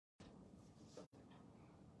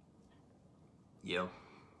Yo.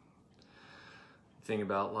 Thing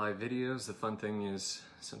about live videos, the fun thing is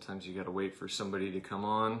sometimes you gotta wait for somebody to come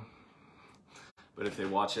on, but if they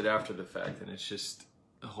watch it after the fact, then it's just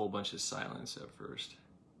a whole bunch of silence at first.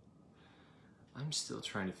 I'm still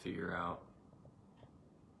trying to figure out,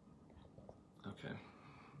 okay,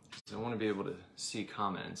 so I want to be able to see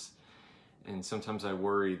comments, and sometimes I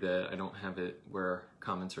worry that I don't have it where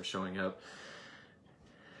comments are showing up,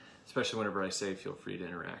 especially whenever I say feel free to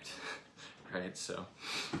interact, right? So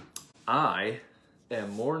I am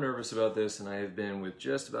more nervous about this than I have been with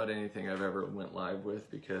just about anything I've ever went live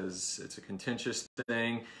with, because it's a contentious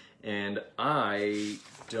thing and I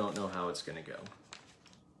don't know how it's gonna go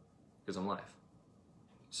because I'm live.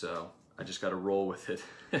 So I just gotta roll with it.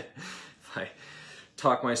 If I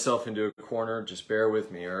talk myself into a corner, just bear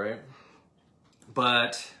with me, all right?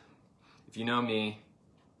 But if you know me,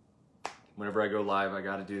 whenever I go live, I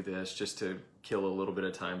gotta do this just to kill a little bit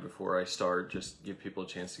of time before I start, just give people a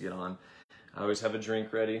chance to get on. I always have a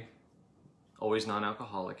drink ready, always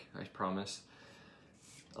non-alcoholic, I promise.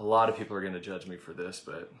 A lot of people are gonna judge me for this,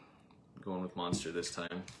 but I'm going with Monster this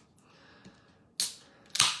time.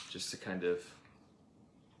 Just to kind of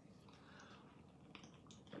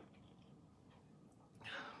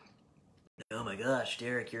oh my gosh,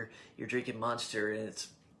 Derek, you're drinking Monster and it's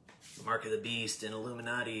the mark of the beast and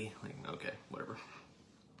Illuminati. like, okay, whatever.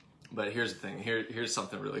 But here's the thing, here's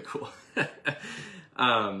something really cool.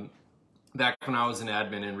 Back when I was an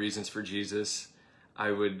admin in Reasons for Jesus,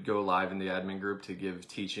 I would go live in the admin group to give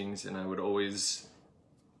teachings, and I would always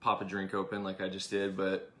pop a drink open like I just did,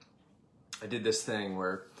 but I did this thing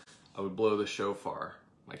where I would blow the shofar.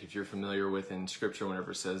 Like if you're familiar with in scripture,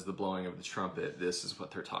 whenever it says the blowing of the trumpet, this is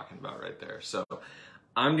what they're talking about right there. So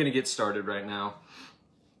I'm gonna get started right now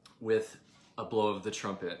with a blow of the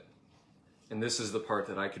trumpet. And this is the part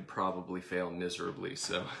that I could probably fail miserably,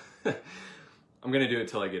 so I'm gonna do it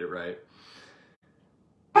till I get it right.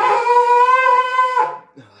 No,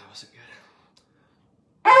 that wasn't good.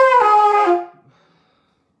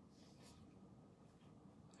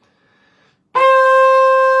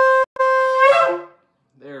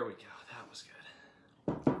 There we go, that was good.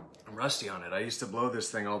 I'm rusty on it. I used to blow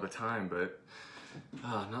this thing all the time, but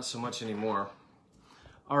not so much anymore.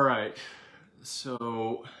 All right,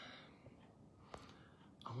 so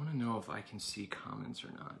I want to know if I can see comments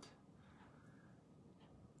or not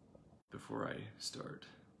before I start.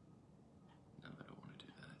 No, I don't want to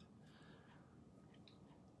do that.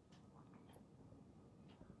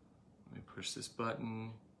 Let me push this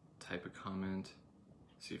button, type a comment,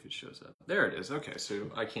 see if it shows up. There it is. Okay, so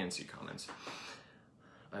I can see comments.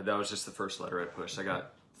 That was just the first letter I pushed. I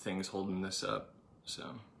got things holding this up, so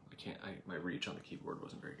my reach on the keyboard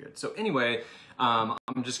wasn't very good. So anyway, I'm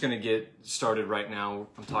just gonna get started right now.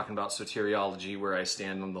 I'm talking about soteriology, where I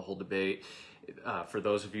stand on the whole debate. For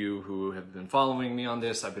those of you who have been following me on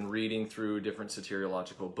this, I've been reading through different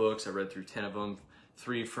soteriological books. I read through 10 of them,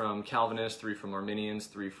 3 from Calvinists, 3 from Arminians,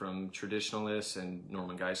 3 from traditionalists, and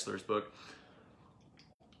Norman Geisler's book.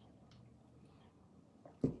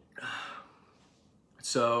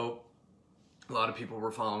 So a lot of people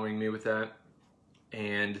were following me with that,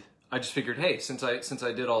 and I just figured, hey, since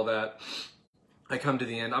I did all that, I come to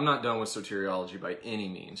the end. I'm not done with soteriology by any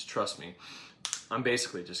means, trust me. I'm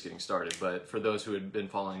basically just getting started. But for those who had been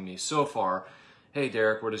following me so far, hey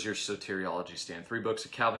Derek, where does your soteriology stand? 3 books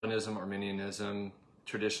of Calvinism, Arminianism,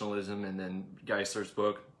 traditionalism, and then Geisler's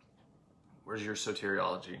book. Where's your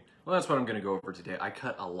soteriology? Well, that's what I'm going to go over today. I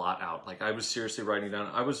cut a lot out. Like, I was seriously writing down.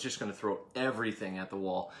 I was just going to throw everything at the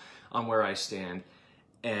wall on where I stand,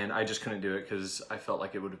 and I just couldn't do it because I felt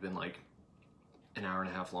like it would have been like an hour and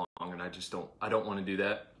a half long, and I don't want to do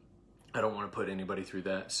that. I don't want to put anybody through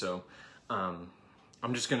that. So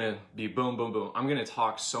I'm just going to be boom, boom, boom. I'm going to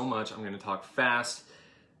talk so much. I'm going to talk fast,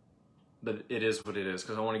 but it is what it is,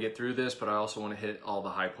 because I want to get through this, but I also want to hit all the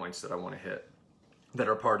high points that I want to hit that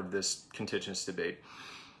are part of this contentious debate.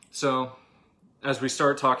 So as we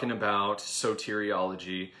start talking about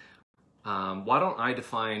soteriology, why don't I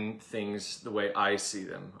define things the way I see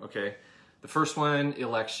them, okay? The first one,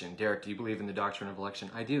 election. Derek, do you believe in the doctrine of election?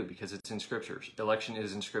 I do, because it's in Scripture. Election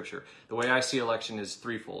is in Scripture. The way I see election is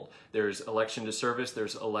threefold. There's election to service,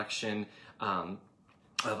 there's election of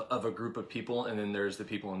a group of people, and then there's the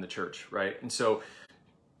people in the church, right? And so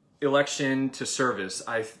election to service,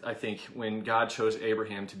 I think when God chose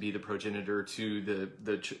Abraham to be the progenitor to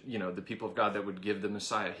the people of God that would give the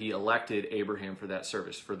Messiah, he elected Abraham for that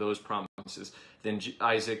service, for those promises. Then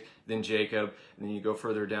Isaac, then Jacob, and then you go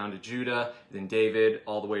further down to Judah, then David,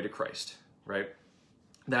 all the way to Christ, right?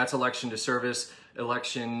 That's election to service,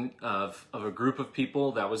 election of a group of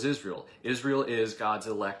people. That was Israel. Israel is God's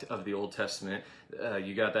elect of the Old Testament.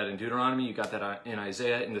 You got that in Deuteronomy, you got that in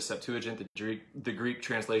Isaiah, in the Septuagint, the Greek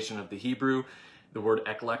translation of the Hebrew. The word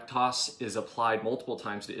eklektos is applied multiple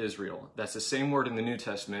times to Israel. That's the same word in the New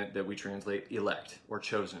Testament that we translate elect or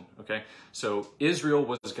chosen, okay? So Israel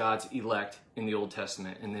was God's elect in the Old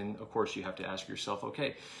Testament. And then, of course, you have to ask yourself,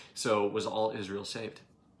 okay, so was all Israel saved?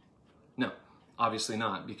 No, obviously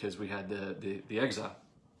not, because we had the exile.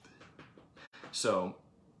 So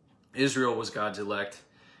Israel was God's elect.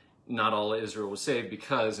 Not all of Israel was saved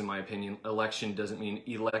because, in my opinion, election doesn't mean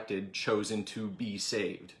elected, chosen to be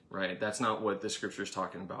saved, right? That's not what the scripture is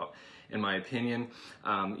talking about, in my opinion.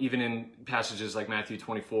 Even in passages like Matthew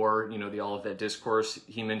 24, you know, the Olivet Discourse,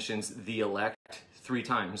 he mentions the elect 3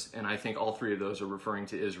 times, and I think all 3 of those are referring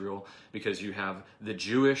to Israel, because you have the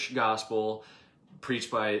Jewish gospel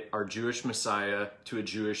preached by our Jewish Messiah to a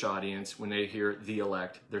Jewish audience. When they hear the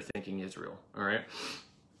elect, they're thinking Israel, all right?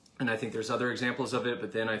 And I think there's other examples of it,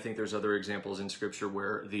 but then I think there's other examples in Scripture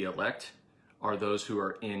where the elect are those who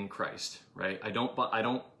are in Christ, right?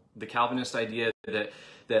 The Calvinist idea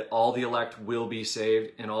that all the elect will be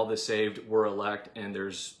saved and all the saved were elect and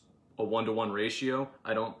there's a 1-to-1 ratio,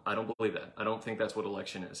 I don't believe that. I don't think that's what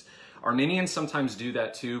election is. Arminians sometimes do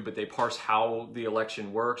that too, but they parse how the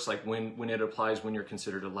election works, like when it applies, when you're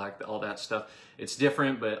considered elect, all that stuff. It's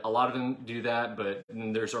different, but a lot of them do that. But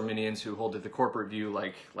then there's Arminians who hold to the corporate view,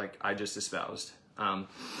 like I just espoused.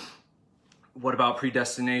 What about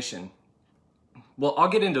predestination? Well, I'll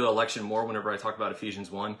get into election more whenever I talk about Ephesians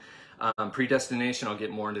 1. Predestination, I'll get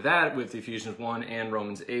more into that with Ephesians 1 and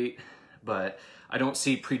Romans 8. But I don't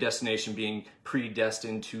see predestination being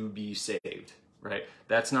predestined to be saved, right?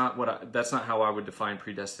 That's not how I would define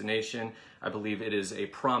predestination. I believe it is a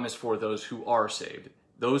promise for those who are saved.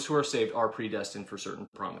 Those who are saved are predestined for certain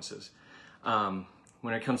promises.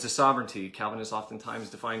 When it comes to sovereignty, Calvinists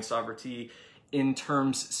oftentimes define sovereignty in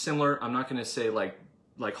terms similar. I'm not going to say like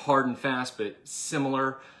hard and fast, but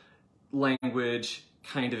similar language,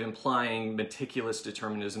 kind of implying meticulous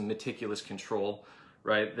determinism, meticulous control.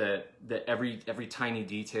 Right, that every tiny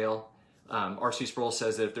detail. R.C. Sproul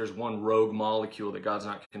says that if there's one rogue molecule that God's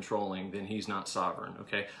not controlling, then he's not sovereign,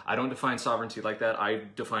 okay? I don't define sovereignty like that. I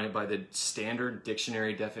define it by the standard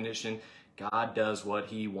dictionary definition. God does what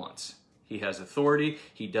he wants. He has authority.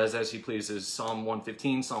 He does as he pleases. Psalm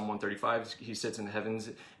 115, Psalm 135, he sits in the heavens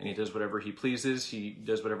and he does whatever he pleases. He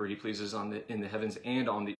does whatever he pleases in the heavens and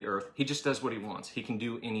on the earth. He just does what he wants. He can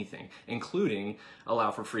do anything, including allow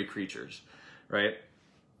for free creatures, right?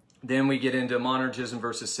 Then we get into monergism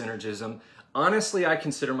versus synergism. Honestly, I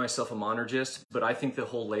consider myself a monergist, but I think the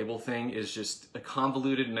whole label thing is just a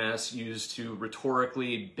convoluted mess used to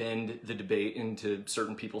rhetorically bend the debate into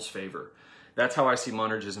certain people's favor. That's how I see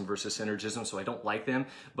monergism versus synergism, so I don't like them.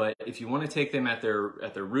 But if you want to take them at their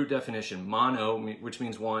root definition, mono, which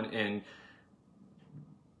means one, and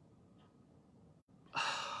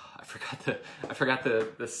I forgot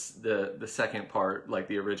the second part, like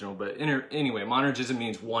the original, but anyway, monergism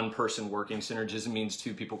means one person working. Synergism means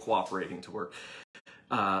 2 people cooperating to work.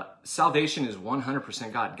 Salvation is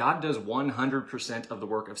 100% God. God does 100% of the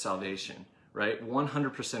work of salvation, right?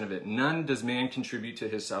 100% of it. None does man contribute to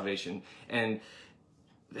his salvation. And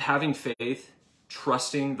having faith,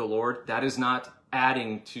 trusting the Lord, that is not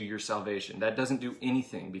adding to your salvation. That doesn't do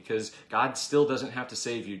anything, because God still doesn't have to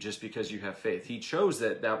save you just because you have faith. He chose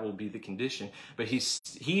that will be the condition, but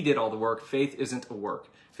he did all the work. Faith isn't a work.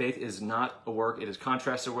 Faith is not a work. It is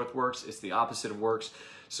contrasted with works. It's the opposite of works.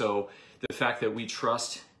 So the fact that we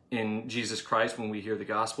trust in Jesus Christ when we hear the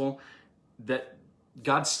gospel, that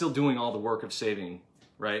God's still doing all the work of saving,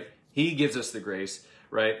 right? He gives us the grace,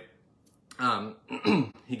 right?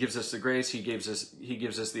 He gives us the grace. He gives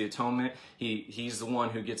us the atonement. He's the one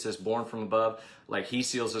who gets us born from above. Like, he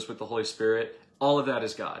seals us with the Holy Spirit. All of that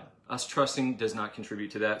is God. Us trusting does not contribute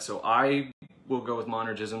to that. So I will go with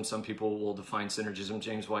monergism. Some people will define synergism.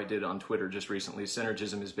 James White did on Twitter just recently.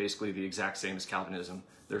 Synergism is basically the exact same as Calvinism.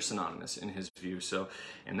 They're synonymous in his view. So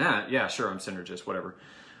in that, yeah, sure, I'm synergist, whatever.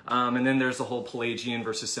 And then there's the whole Pelagian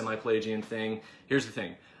versus semi-Pelagian thing. Here's the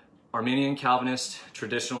thing. Arminian, Calvinist,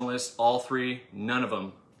 Traditionalist, all 3, none of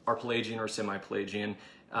them are Pelagian or semi-Pelagian.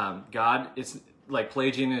 God, it's like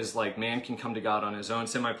Pelagian is like man can come to God on his own.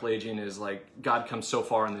 Semi-Pelagian is like God comes so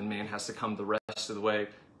far and then man has to come the rest of the way.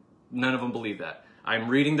 None of them believe that. I'm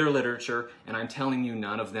reading their literature and I'm telling you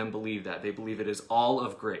none of them believe that. They believe it is all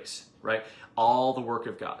of grace, right? All the work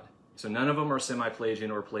of God. So none of them are semi-Pelagian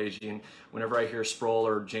or Pelagian. Whenever I hear Sproul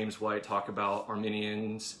or James White talk about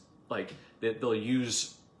Arminians, like they'll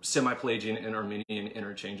use semi-Pelagian and Arminian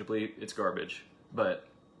interchangeably, it's garbage. But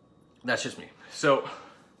That's just me. So,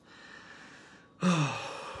 let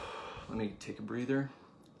me take a breather.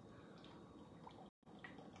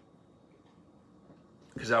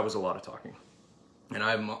 Because that was a lot of talking. And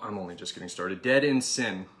I'm only just getting started. Dead in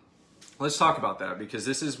sin. Let's talk about that, because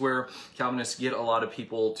this is where Calvinists get a lot of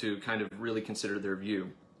people to kind of really consider their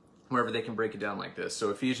view, wherever they can break it down like this. So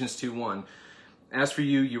Ephesians 2:1, as for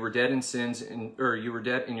you, you were dead in sins, or you were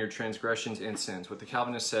dead in your transgressions and sins. What the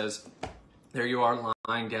Calvinist says, there you are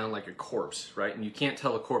lying down like a corpse, right? And you can't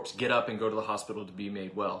tell a corpse, get up and go to the hospital to be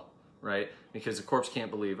made well, right? Because a corpse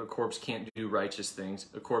can't believe, a corpse can't do righteous things,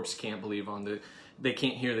 a corpse can't believe they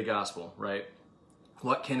can't hear the gospel, right?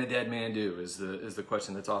 What can a dead man do is the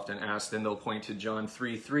question that's often asked. Then they'll point to John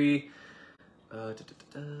 3:3.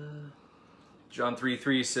 John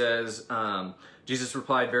 3:3 says, Jesus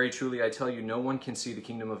replied, very truly, I tell you, no one can see the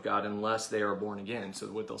kingdom of God unless they are born again. So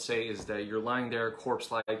what they'll say is that you're lying there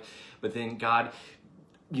corpse-like, but then God,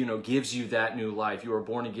 gives you that new life. You are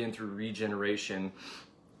born again through regeneration.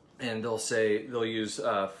 And they'll use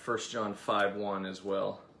 1 John 5:1 as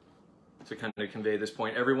well, to kind of convey this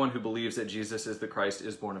point. Everyone who believes that Jesus is the Christ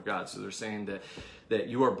is born of God. So they're saying that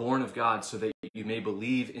you are born of God so that you may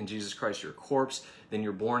believe in Jesus Christ. You're a corpse, then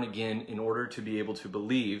you're born again in order to be able to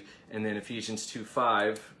believe. And then Ephesians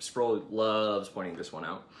 2:5, Sproul loves pointing this one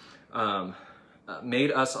out,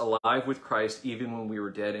 made us alive with Christ even when we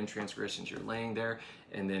were dead in transgressions. You're laying there,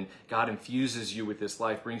 and then God infuses you with this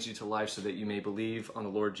life, brings you to life so that you may believe on the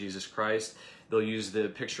Lord Jesus Christ. They'll use the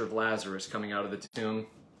picture of Lazarus coming out of the tomb.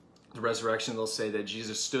 The resurrection, they'll say that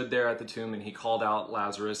Jesus stood there at the tomb and he called out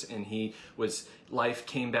Lazarus, and life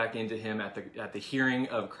came back into him at the hearing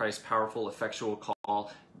of Christ's powerful, effectual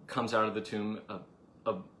call. Comes out of the tomb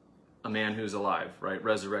a man who's alive, right?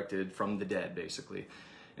 Resurrected from the dead, basically.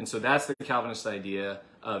 And so that's the Calvinist idea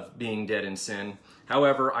of being dead in sin.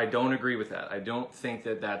 However, I don't agree with that. I don't think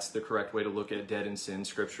that that's the correct way to look at dead in sin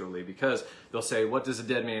scripturally, because they'll say, what does a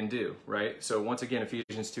dead man do, right? So once again,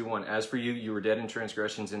 Ephesians 2:1, as for you, you were dead in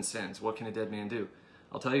transgressions and sins. What can a dead man do?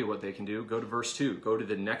 I'll tell you what they can do. Go to verse 2. Go to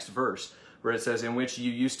the next verse where it says, in which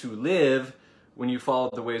you used to live when you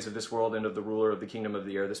followed the ways of this world and of the ruler of the kingdom of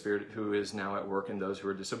the air, the spirit who is now at work in those who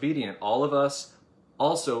are disobedient. All of us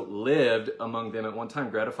also lived among them at one time,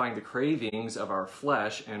 gratifying the cravings of our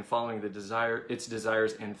flesh and following its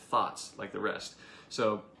desires and thoughts like the rest.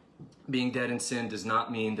 So being dead in sin does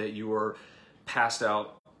not mean that you are passed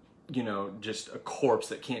out, just a corpse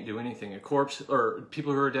that can't do anything. A corpse, or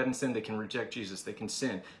people who are dead in sin, they can reject Jesus, they can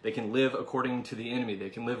sin, they can live according to the enemy, they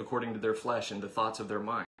can live according to their flesh and the thoughts of their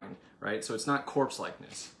mind, right? So it's not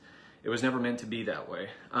corpse-likeness. It was never meant to be that way.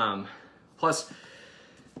 Plus,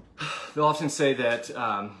 they'll often say that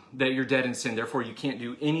you're dead in sin, therefore you can't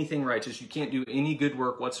do anything righteous, you can't do any good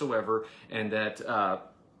work whatsoever, and that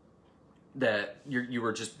you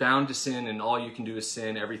were just bound to sin, and all you can do is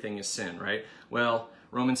sin, everything is sin, right? Well,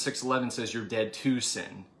 Romans 6:11 says you're dead to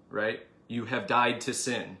sin, right? You have died to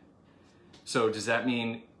sin. So does that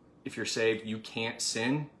mean if you're saved, you can't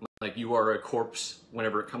sin? Like you are a corpse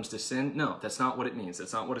whenever it comes to sin? No, that's not what it means.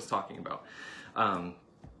 That's not what it's talking about.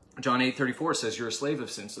 John 8:34 says you're a slave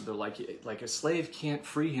of sin. So they're like a slave can't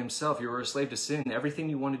free himself. You're a slave to sin. Everything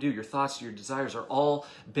you want to do, your thoughts, your desires are all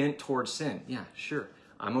bent towards sin. Yeah, sure.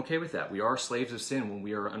 I'm okay with that. We are slaves of sin when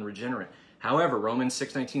we are unregenerate. However, Romans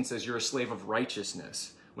 6:19 says you're a slave of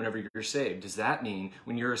righteousness whenever you're saved. Does that mean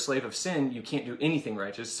when you're a slave of sin, you can't do anything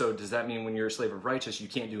righteous? So does that mean when you're a slave of righteous, you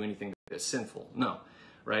can't do anything that's sinful? No,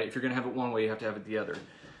 right? If you're going to have it one way, you have to have it the other.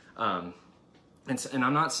 And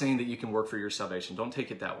I'm not saying that you can work for your salvation. Don't take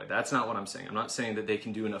it that way. That's not what I'm saying. I'm not saying that they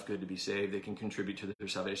can do enough good to be saved. They can contribute to their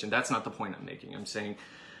salvation. That's not the point I'm making. I'm saying,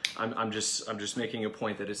 I'm just making a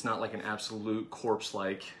point that it's not like an absolute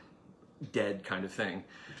corpse-like dead kind of thing.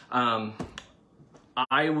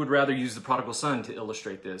 I would rather use the prodigal son to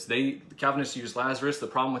illustrate this. The Calvinists use Lazarus. The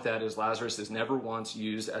problem with that is Lazarus is never once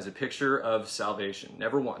used as a picture of salvation.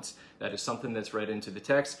 Never once. That is something that's read into the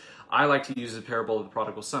text. I like to use the parable of the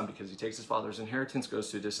prodigal son because he takes his father's inheritance, goes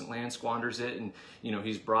to a distant land, squanders it, and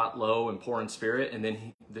he's brought low and poor in spirit. And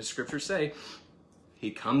then the scriptures say he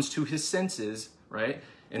comes to his senses, right?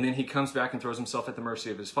 And then he comes back and throws himself at the mercy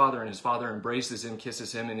of his father, and his father embraces him,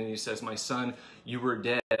 kisses him, and then he says, my son, you were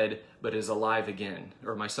dead, but is alive again.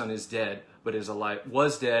 Or my son is dead, but is alive,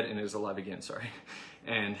 was dead and is alive again, sorry.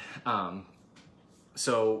 And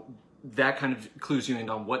so that kind of clues you in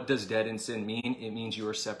on what does dead in sin mean. It means you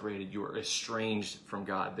are separated, you are estranged from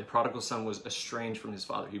God. The prodigal son was estranged from his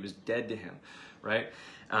father. He was dead to him, right?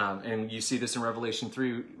 And you see this in Revelation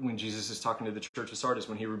 3 when Jesus is talking to the church of Sardis.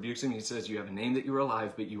 When he rebukes him, he says, you have a name that you are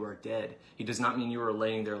alive, but you are dead. He does not mean you are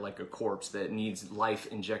laying there like a corpse that needs life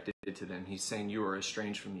injected to them. He's saying you are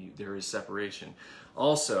estranged from me. There is separation.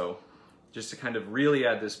 Also, just to kind of really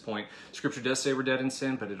add this point, Scripture does say we're dead in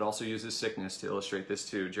sin, but it also uses sickness to illustrate this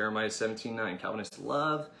too. Jeremiah 17:9. Calvinists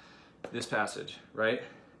love this passage, right?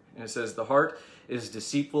 And it says, the heart is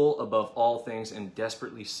deceitful above all things and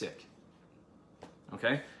desperately sick.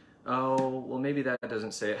 Okay? Oh, well, maybe that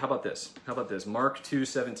doesn't say it. How about this? Mark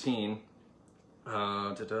 2:17.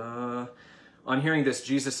 On hearing this,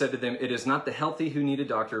 Jesus said to them, it is not the healthy who need a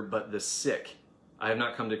doctor, but the sick. I have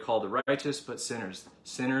not come to call the righteous, but sinners.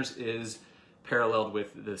 Sinners is paralleled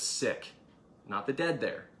with the sick, not the dead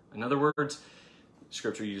there. In other words,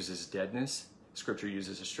 Scripture uses deadness. Scripture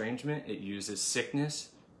uses estrangement. It uses sickness.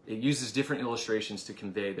 It uses different illustrations to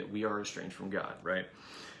convey that we are estranged from God, right?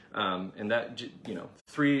 And that,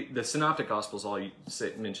 the Synoptic Gospels all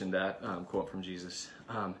mention that quote from Jesus.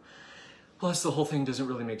 Plus, the whole thing doesn't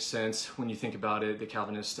really make sense when you think about it, the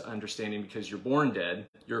Calvinist understanding, because you're born dead,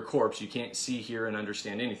 you're a corpse, you can't see, hear, and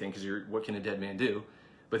understand anything, because what can a dead man do?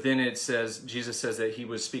 But then it says, Jesus says that he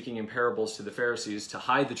was speaking in parables to the Pharisees to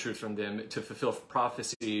hide the truth from them, to fulfill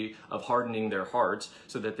prophecy of hardening their hearts,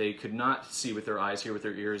 so that they could not see with their eyes, hear with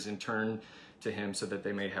their ears, and turn to him so that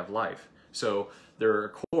they may have life. So they're a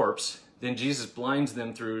corpse. Then Jesus blinds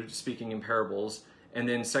them through speaking in parables. And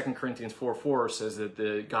then 2 Corinthians 4:4 says that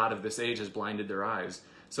the God of this age has blinded their eyes.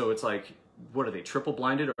 So it's like, what are they, triple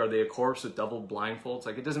blinded? Or are they a corpse with double blindfolds?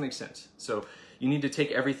 Like, it doesn't make sense. So you need to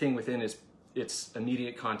take everything within its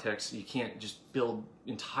immediate context. You can't just build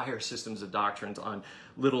entire systems of doctrines on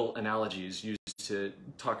little analogies used to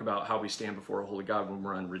talk about how we stand before a holy God when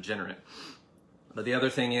we're unregenerate. But the other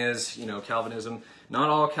thing is, Calvinism, not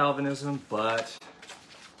all Calvinism, but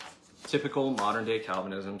typical modern day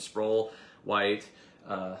Calvinism, Sproul, White,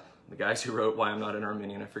 the guys who wrote Why I'm Not an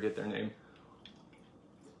Arminian, I forget their name.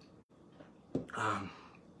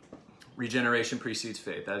 Regeneration precedes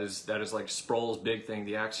faith. That is like Sproul's big thing.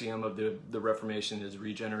 The axiom of the Reformation is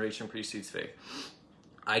regeneration precedes faith.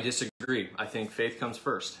 I disagree. I think faith comes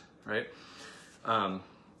first, right?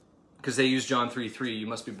 Because they use John 3:3, you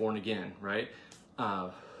must be born again, right?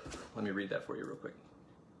 Let me read that for you real quick.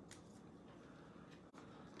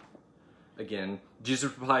 Again,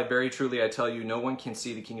 Jesus replied, very truly, I tell you, no one can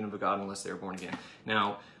see the kingdom of God unless they are born again.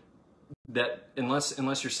 Now, that unless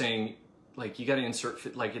you're saying, like, you got to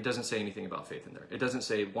insert, like, it doesn't say anything about faith in there. It doesn't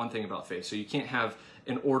say one thing about faith. So you can't have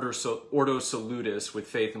an ordo salutis with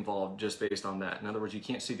faith involved just based on that. In other words, you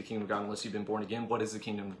can't see the kingdom of God unless you've been born again. What is the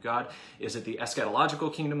kingdom of God? Is it the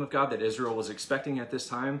eschatological kingdom of God that Israel was expecting at this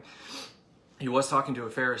time? He was talking to a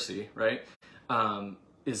Pharisee, right?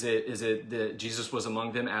 Is it that Jesus was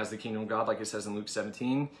among them as the kingdom of God, like it says in Luke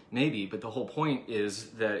 17? Maybe, but the whole point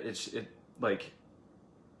is that it's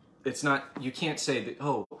not, you can't say that,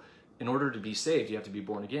 oh, in order to be saved, you have to be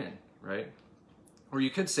born again, right? Or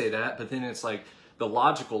you could say that, but then it's like the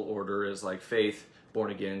logical order is like faith,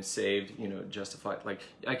 born again, saved, justified. Like,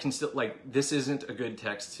 I can still, like, this isn't a good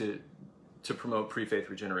text to promote pre-faith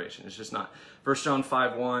regeneration. It's just not. 1 John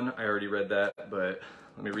 5:1, I already read that, but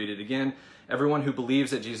let me read it again. Everyone who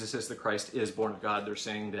believes that Jesus is the Christ is born of God. They're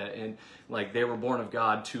saying that, and like, they were born of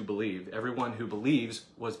God to believe. Everyone who believes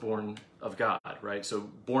was born of God, right? So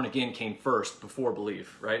born again came first before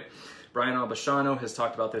belief, right? Brian Albashano has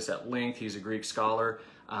talked about this at length. He's a Greek scholar.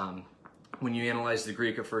 When you analyze the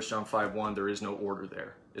Greek of 1 John 5:1, there is no order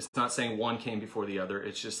there. It's not saying one came before the other.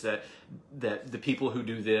 It's just that the people who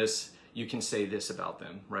do this, you can say this about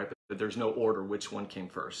them, right? But there's no order which one came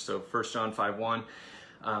first. So 1 John 5:1.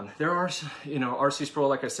 There are, R.C. Sproul,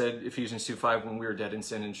 like I said, Ephesians 2:5, when we were dead in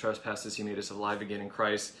sin and trespasses, he made us alive again in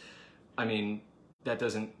Christ. I mean, that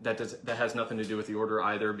has nothing to do with the order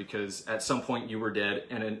either, because at some point you were dead,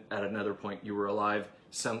 and at another point you were alive.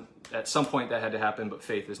 At some point that had to happen, but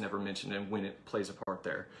faith is never mentioned and when it plays a part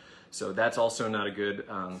there. So that's also not a good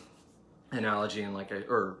analogy, and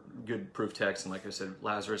or good proof text. And like I said,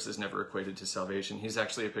 Lazarus is never equated to salvation. He's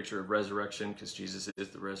actually a picture of resurrection, because Jesus is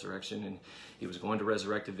the resurrection, and he was going to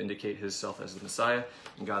resurrect to vindicate himself as the Messiah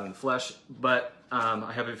and God in the flesh. But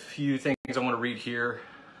I have a few things I want to read here.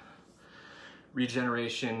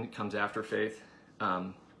 Regeneration comes after faith.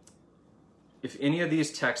 If any of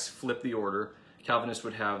these texts flip the order, Calvinists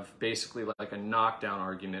would have basically like a knockdown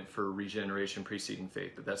argument for regeneration preceding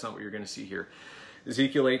faith, but that's not what you're going to see here.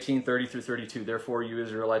 Ezekiel 18:30-32, therefore, you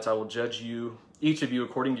Israelites, I will judge you, each of you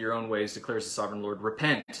according to your own ways, declares the sovereign Lord.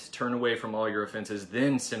 Repent, turn away from all your offenses,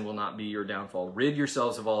 then sin will not be your downfall. Rid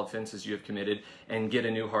yourselves of all offenses you have committed, and get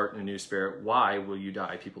a new heart and a new spirit. Why will you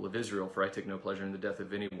die, people of Israel? For I take no pleasure in the death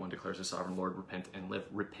of anyone, declares the sovereign Lord. Repent and live.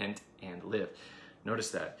 Repent and live.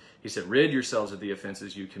 Notice that. He said, rid yourselves of the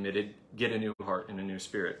offenses you committed, get a new heart and a new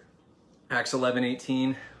spirit. Acts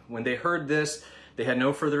 11:18, When they heard this, they had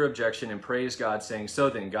no further objection and praised God, saying, "So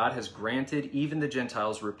then, God has granted even the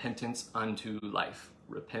Gentiles repentance unto life."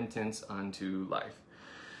 Repentance unto life.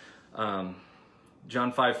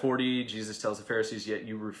 John 5:40, Jesus tells the Pharisees, "Yet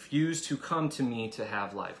you refuse to come to me to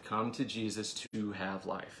have life." Come to Jesus to have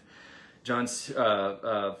life. John's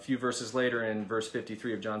a few verses later in verse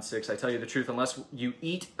 53 of John 6, "I tell you the truth, unless you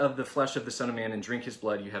eat of the flesh of the Son of Man and drink his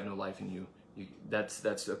blood, you have no life in you."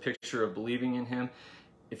 That's a picture of believing in him.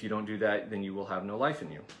 If you don't do that, then you will have no life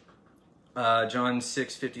in you. John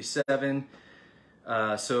 6:57,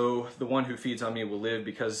 "So the one who feeds on me will live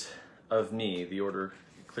because of me." The order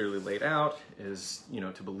clearly laid out is,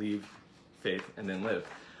 to believe, faith, and then live.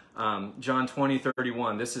 John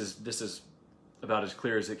 20:31, this is about as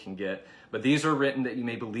clear as it can get. "But these are written that you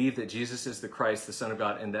may believe that Jesus is the Christ, the Son of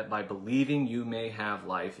God, and that by believing you may have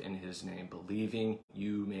life in his name." Believing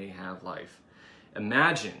you may have life.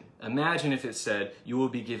 Imagine if it said, "You will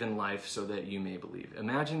be given life so that you may believe."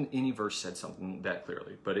 Imagine any verse said something that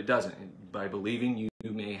clearly, but it doesn't. By believing you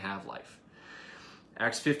may have life.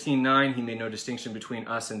 Acts 15:9, "He made no distinction between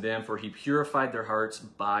us and them, for he purified their hearts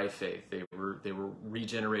by faith." They were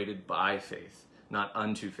regenerated by faith, not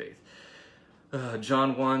unto faith.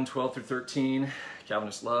 John 1:12-13,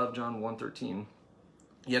 Calvinists love John 1:13.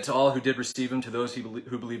 "Yet to all who did receive him, to those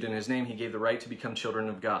who believed in his name, he gave the right to become children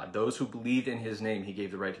of God." Those who believed in his name, he gave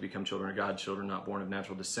the right to become children of God. Children not born of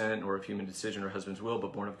natural descent or of human decision or husband's will,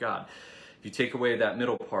 but born of God. If you take away that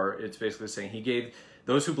middle part, it's basically saying he gave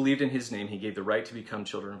those who believed in his name, he gave the right to become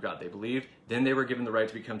children of God. They believed, then they were given the right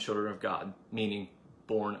to become children of God, meaning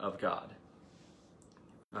born of God.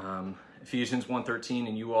 Ephesians 1:13,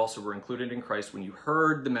 "And you also were included in Christ when you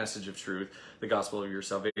heard the message of truth, the gospel of your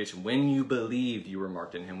salvation. When you believed, you were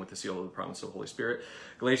marked in him with the seal of the promise of the Holy Spirit."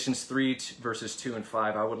 Galatians 3, verses 2 and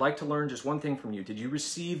 5, "I would like to learn just one thing from you. Did you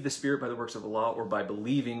receive the Spirit by the works of the law or by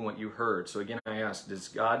believing what you heard?" So again, I ask, does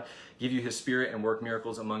God give you his Spirit and work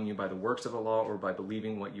miracles among you by the works of the law or by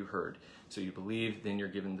believing what you heard? So you believe, then you're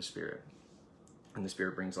given the Spirit. And the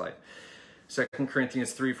Spirit brings life. 2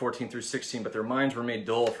 Corinthians 3:14-16, "But their minds were made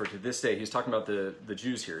dull, for to this day," he's talking about the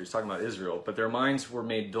Jews here, he's talking about Israel, "but their minds were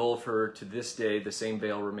made dull, for to this day the same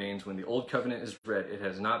veil remains. When the old covenant is read, it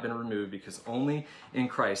has not been removed, because only in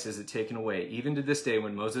Christ is it taken away. Even to this day,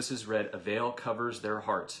 when Moses is read, a veil covers their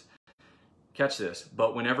hearts." Catch this.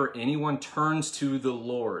 "But whenever anyone turns to the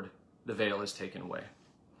Lord, the veil is taken away."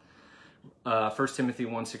 1 Timothy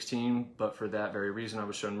 1:16, "But for that very reason I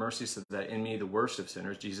was shown mercy, so that in me, the worst of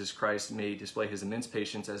sinners, Jesus Christ may display his immense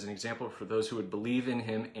patience as an example for those who would believe in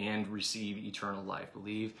him and receive eternal life."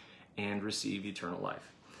 Believe and receive eternal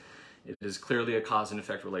life. It is clearly a cause and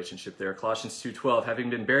effect relationship there. Colossians 2:12,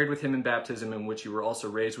 "Having been buried with him in baptism, in which you were also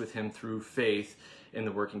raised with him through faith in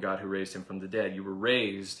the working God who raised him from the dead." You were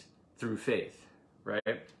raised through faith,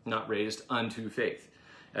 right? Not raised unto faith,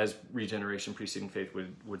 as regeneration preceding faith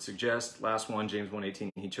would suggest. Last one, James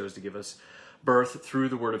 1:18, "He chose to give us birth through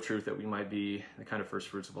the word of truth, that we might be the kind of first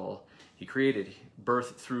fruits of all he created."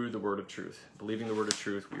 Birth through the word of truth. Believing the word of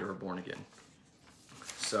truth, we are born again.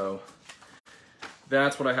 So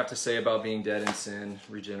that's what I have to say about being dead in sin,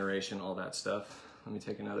 regeneration, all that stuff. Let me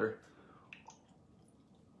take another.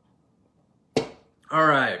 All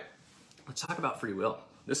right, let's talk about free will.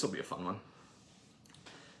 This will be a fun one.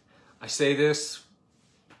 I say this,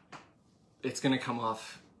 it's going to come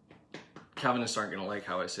off, Calvinists aren't going to like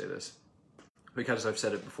how I say this, because I've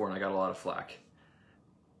said it before and I got a lot of flack.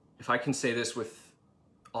 If I can say this with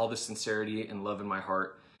all the sincerity and love in my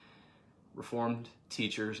heart, Reformed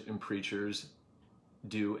teachers and preachers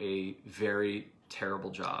do a very terrible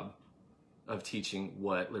job of teaching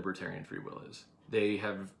what libertarian free will is. They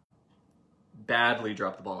have badly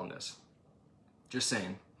dropped the ball on this. Just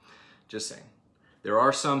saying. Just saying. There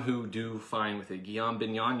are some who do fine with it. Guillaume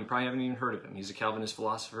Bignon, you probably haven't even heard of him. He's a Calvinist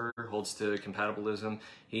philosopher, holds to compatibilism.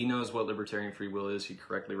 He knows what libertarian free will is. He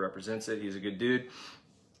correctly represents it. He's a good dude.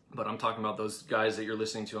 But I'm talking about those guys that you're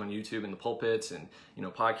listening to on YouTube and the pulpits and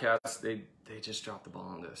podcasts. They just dropped the ball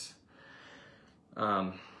on this.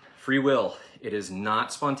 Free will. It is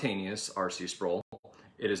not spontaneous, R.C. Sproul.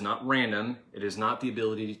 It is not random. It is not the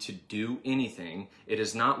ability to do anything. It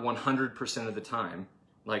is not 100% of the time.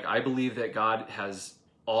 Like, I believe that God has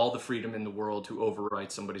all the freedom in the world to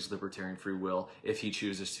override somebody's libertarian free will if he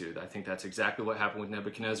chooses to. I think that's exactly what happened with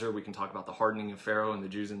Nebuchadnezzar. We can talk about the hardening of Pharaoh and the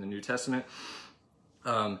Jews in the New Testament.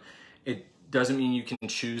 It doesn't mean you can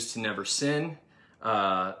choose to never sin.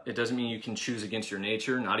 It doesn't mean you can choose against your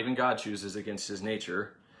nature. Not even God chooses against his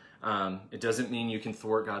nature. It doesn't mean you can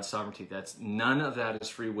thwart God's sovereignty. None of that is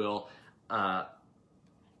free will.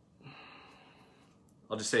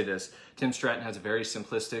 I'll just say this. Tim Stratton has a very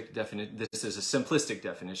simplistic definition. This is a simplistic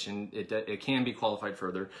definition. It can be qualified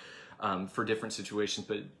further for different situations,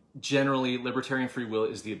 but generally, libertarian free will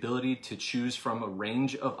is the ability to choose from a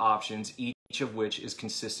range of options, each of which is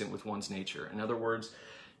consistent with one's nature. In other words,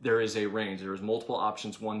 there is a range. There is multiple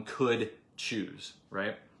options one could choose,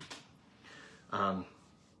 right?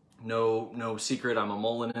 No secret, I'm a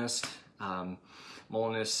Molinist.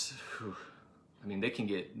 Molinists, I mean, they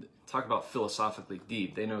can talk about philosophically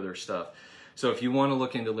deep. They know their stuff. So if you want to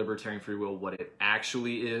look into libertarian free will, what it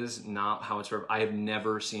actually is, not how it's, I have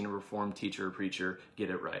never seen a Reformed teacher or preacher get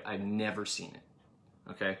it right. I've never seen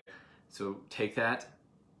it, okay? So take that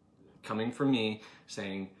coming from me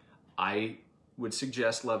saying, I would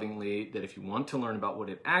suggest lovingly that if you want to learn about what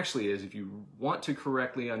it actually is, if you want to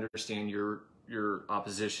correctly understand your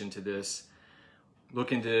opposition to this,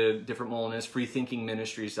 look into different Molinists,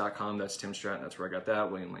 freethinkingministries.com. That's Tim Stratton. That's where I got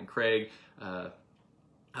that. William Lane Craig.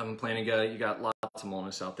 I'm planning. You got lots of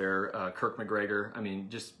Molinists out there. Kirk McGregor. I mean,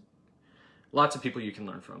 just lots of people you can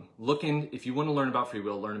learn from. If you want to learn about free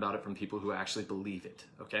will, learn about it from people who actually believe it.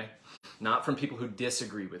 Okay, not from people who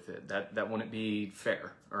disagree with it. That wouldn't be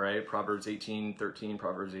fair. All right. Proverbs 18:13.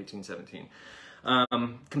 Proverbs 18:17.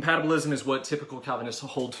 Compatibilism is what typical Calvinists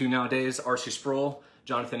hold to nowadays. R.C. Sproul,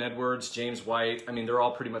 Jonathan Edwards, James White. I mean, they're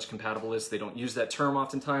all pretty much compatibilists. They don't use that term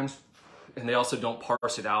oftentimes, and they also don't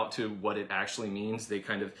parse it out to what it actually means. They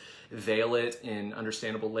kind of veil it in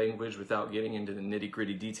understandable language without getting into the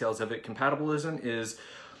nitty-gritty details of it. Compatibilism is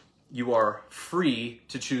you are free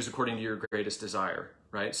to choose according to your greatest desire,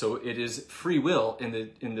 right? So it is free will in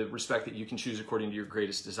the respect that you can choose according to your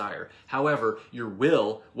greatest desire. However, your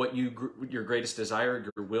will, your greatest desire,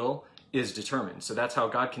 your will is determined. So that's how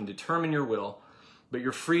God can determine your will, but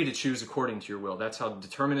you're free to choose according to your will. That's how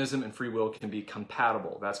determinism and free will can be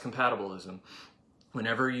compatible. That's compatibilism.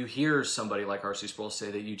 Whenever you hear somebody like R.C. Sproul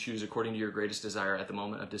say that you choose according to your greatest desire at the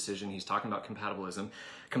moment of decision, he's talking about compatibilism.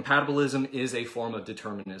 Compatibilism is a form of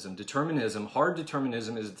determinism. Determinism, hard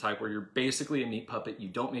determinism, is the type where you're basically a meat puppet. You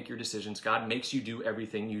don't make your decisions. God makes you do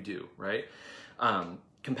everything you do, right?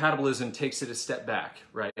 Compatibilism takes it a step back,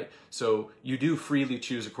 right? So you do freely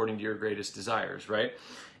choose according to your greatest desires, right?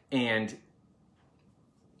 And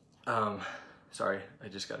sorry, I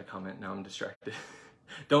just got a comment. Now I'm distracted.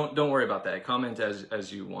 Don't worry about that. Comment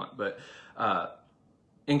as you want. But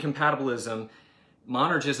in compatibilism,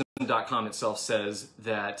 monergism.com itself says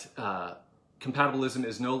that compatibilism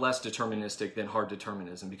is no less deterministic than hard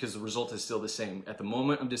determinism because the result is still the same. At the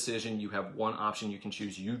moment of decision, you have one option you can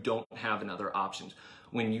choose. You don't have another option.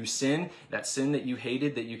 When you sin, that sin that you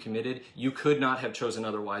hated, that you committed, you could not have chosen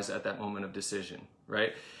otherwise at that moment of decision,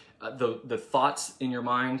 right? The thoughts in your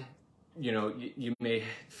mind, you may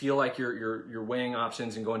feel like you're weighing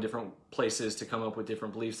options and going different places to come up with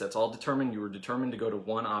different beliefs. That's all determined. You were determined to go to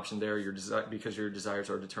one option there because your desires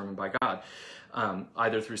are determined by God,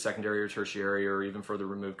 either through secondary or tertiary or even further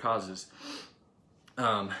removed causes.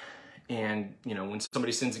 And when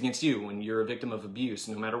somebody sins against you, when you're a victim of abuse,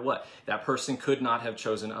 no matter what, that person could not have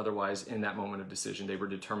chosen otherwise in that moment of decision. They were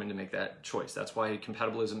determined to make that choice. That's why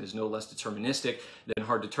compatibilism is no less deterministic than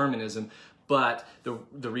hard determinism. But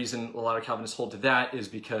the reason a lot of Calvinists hold to that is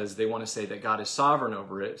because they want to say that God is sovereign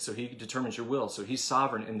over it, so he determines your will. So he's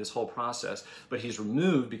sovereign in this whole process, but he's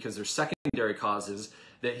removed because there's secondary causes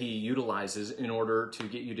that he utilizes in order to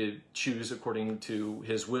get you to choose according to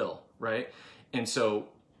his will, right? And so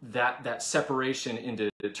that separation into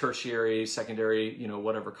tertiary, secondary,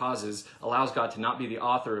 whatever causes allows God to not be the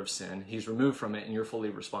author of sin. He's removed from it and you're fully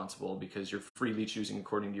responsible because you're freely choosing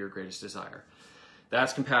according to your greatest desire.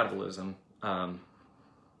 That's compatibilism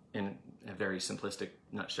in a very simplistic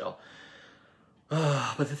nutshell.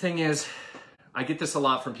 But the thing is, I get this a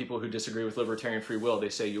lot from people who disagree with libertarian free will. They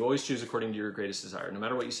say you always choose according to your greatest desire. No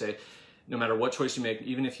matter what you say, no matter what choice you make,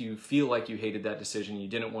 even if you feel like you hated that decision, you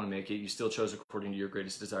didn't want to make it, you still chose according to your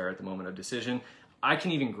greatest desire at the moment of decision. I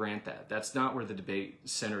can even grant that. That's not where the debate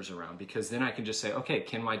centers around, because then I can just say, okay,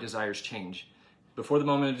 can my desires change? Before the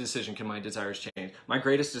moment of decision, can my desires change? My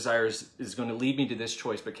greatest desire is going to lead me to this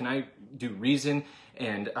choice, but can I do reason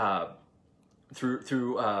and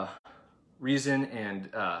through reason and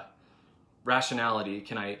rationality,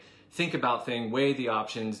 can I think about things, weigh the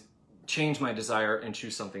options, change my desire, and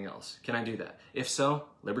choose something else? Can I do that? If so,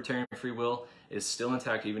 libertarian free will is still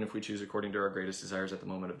intact, even if we choose according to our greatest desires at the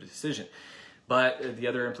moment of decision. But the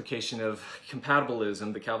other implication of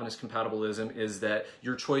compatibilism, the Calvinist compatibilism, is that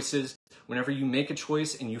your choices, Whenever you make a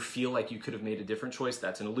choice and you feel like you could have made a different choice,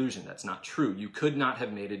 that's an illusion. That's not true. You could not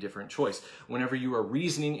have made a different choice. Whenever you are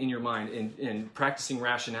reasoning in your mind and practicing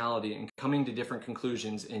rationality and coming to different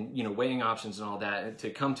conclusions and, you know, weighing options and all that to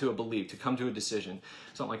come to a belief, to come to a decision,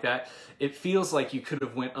 something like that, it feels like you could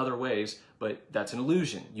have went other ways, but that's an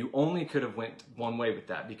illusion. You only could have went one way with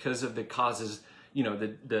that because of the causes, you know,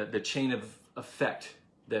 the chain of effect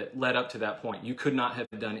that led up to that point. You could not have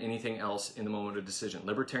done anything else in the moment of decision.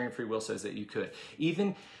 Libertarian free will says that you could.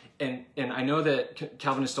 Even, and I know that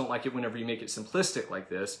Calvinists don't like it whenever you make it simplistic like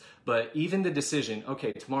this, but even the decision,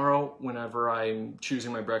 okay, tomorrow whenever I'm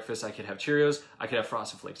choosing my breakfast, I could have Cheerios, I could have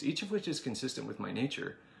Frosted Flakes, each of which is consistent with my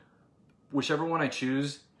nature. Whichever one I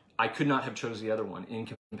choose, I could not have chose the other one in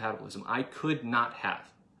compatibilism. I could not have.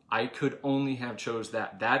 I could only have chose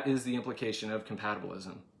that. That is the implication of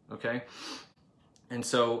compatibilism, okay? And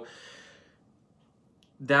so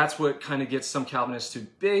that's what kind of gets some Calvinists to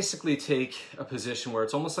basically take a position where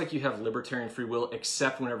it's almost like you have libertarian free will,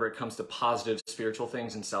 except whenever it comes to positive spiritual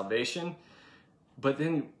things and salvation. But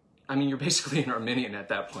then, I mean, you're basically an Arminian at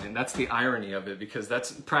that point. And that's the irony of it, because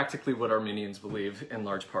that's practically what Arminians believe in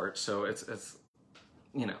large part. So it's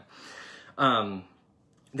you know.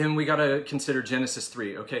 Then we got to consider Genesis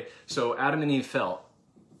 3. Okay, so Adam and Eve fell.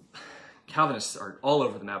 Calvinists are all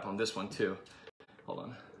over the map on this one too.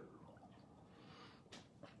 Hold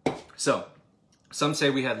on. So, some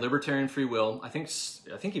say we had libertarian free will. I think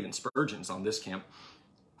even Spurgeon's on this camp.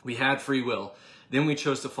 We had free will. Then we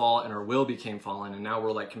chose to fall, and our will became fallen, and now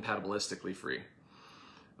we're like compatibilistically free.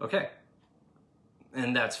 Okay.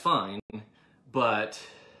 And that's fine, but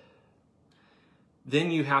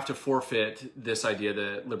then you have to forfeit this idea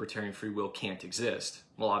that libertarian free will can't exist.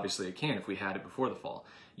 Well, obviously it can if we had it before the fall.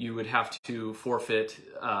 You would have to forfeit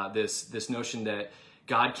this notion that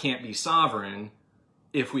God can't be sovereign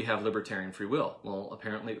if we have libertarian free will. Well,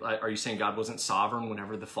 apparently, are you saying God wasn't sovereign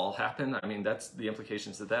whenever the fall happened? I mean, that's the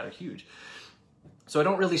implications of that are huge. So I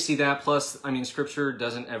don't really see that. Plus, I mean, Scripture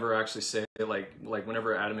doesn't ever actually say, like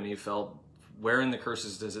whenever Adam and Eve fell, where in the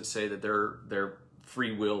curses does it say that their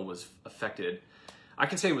free will was affected? I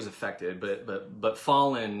can say it was affected, but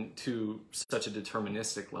fallen to such a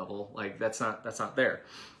deterministic level, like that's not there.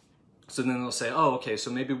 So then they'll say, oh, okay,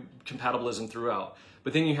 so maybe compatibilism throughout.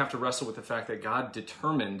 But then you have to wrestle with the fact that God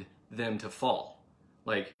determined them to fall.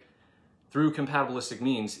 Like, through compatibilistic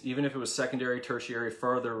means, even if it was secondary, tertiary,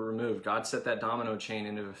 farther removed, God set that domino chain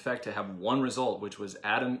into effect to have one result, which was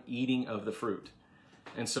Adam eating of the fruit.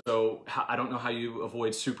 And so I don't know how you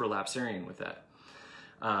avoid superlapsarian with that.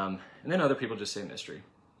 And then other people just say mystery.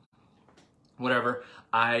 Whatever.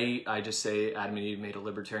 I just say Adam and Eve made a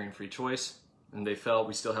libertarian free choice, and they fell.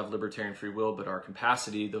 We still have libertarian free will, but our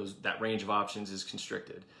capacity, that range of options is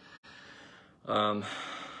constricted. And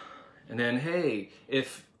then, hey,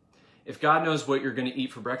 if God knows what you're going to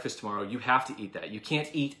eat for breakfast tomorrow, you have to eat that. You can't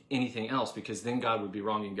eat anything else, because then God would be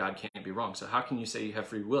wrong and God can't be wrong. So how can you say you have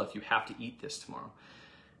free will if you have to eat this tomorrow?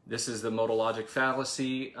 This is the modal logic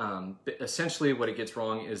fallacy. Essentially, what it gets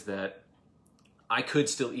wrong is that I could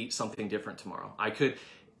still eat something different tomorrow. I could,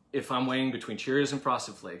 if I'm weighing between Cheerios and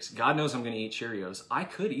Frosted Flakes, God knows I'm going to eat Cheerios. I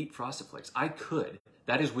could eat Frosted Flakes. I could.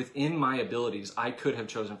 That is within my abilities. I could have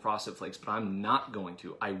chosen Frosted Flakes, but I'm not going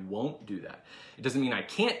to. I won't do that. It doesn't mean I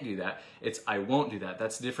can't do that. It's I won't do that.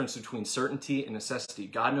 That's the difference between certainty and necessity.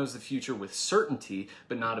 God knows the future with certainty,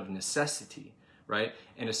 but not of necessity, right?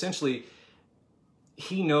 And essentially,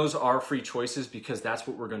 He knows our free choices because that's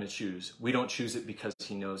what we're going to choose. We don't choose it because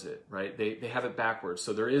He knows it, right? They have it backwards,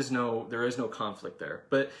 so there is no conflict there.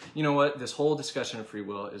 But you know what? This whole discussion of free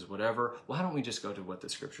will is whatever. Why don't we just go to what the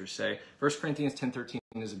Scriptures say? 1 Corinthians 10:13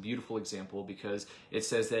 is a beautiful example, because it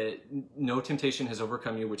says that no temptation has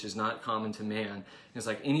overcome you, which is not common to man. It's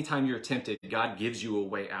like anytime you're tempted, God gives you a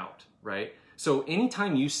way out, right? So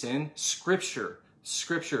anytime you sin, Scripture,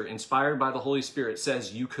 inspired by the Holy Spirit,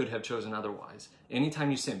 says you could have chosen otherwise.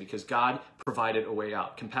 Anytime you sin, because God provided a way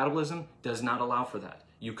out. Compatibilism does not allow for that.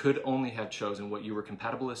 You could only have chosen what you were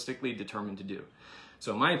compatibilistically determined to do.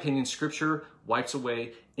 So in my opinion, Scripture wipes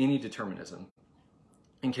away any determinism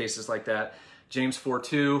in cases like that. James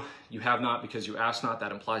 4:2, you have not because you ask not.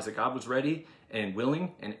 That implies that God was ready and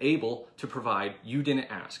willing and able to provide. You didn't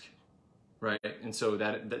ask, right? And so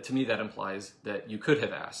that to me, that implies that you could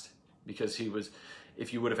have asked, because He was,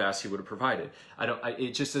 if you would have asked, He would have provided.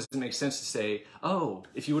 It just doesn't make sense to say, oh,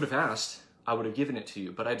 if you would have asked, I would have given it to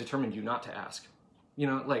you, but I determined you not to ask. You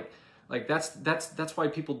know, like that's why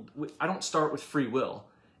people, I don't start with free will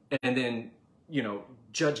and then, you know,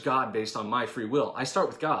 judge God based on my free will. I start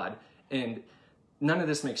with God, and none of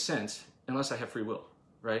this makes sense unless I have free will,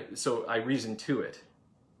 right? So I reason to it,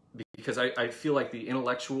 because I feel like the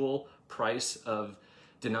intellectual price of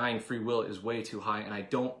denying free will is way too high, and I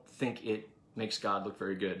don't think it makes God look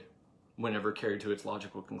very good whenever carried to its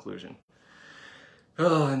logical conclusion.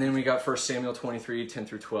 Oh, and then we got 1 Samuel 23, 10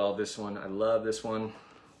 through 12. This one, I love this one.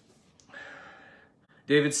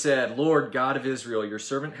 David said, Lord God of Israel, your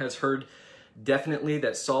servant has heard definitely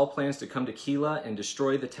that Saul plans to come to Keilah and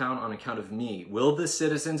destroy the town on account of me. Will the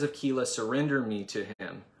citizens of Keilah surrender me to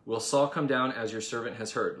him? Will Saul come down as your servant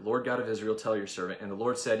has heard? Lord God of Israel, tell your servant. And the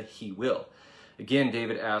Lord said, he will. Again,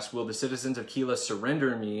 David asked, will the citizens of Keilah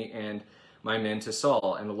surrender me and my men to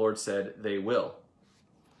Saul? And the Lord said, they will.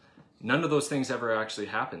 None of those things ever actually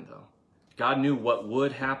happened, though. God knew what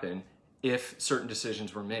would happen if certain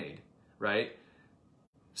decisions were made, right?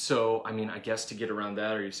 So, I mean, I guess to get around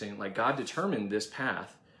that, are you saying, like, God determined this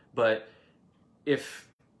path, but if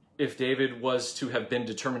David was to have been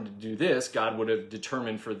determined to do this, God would have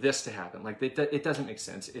determined for this to happen. Like, it doesn't make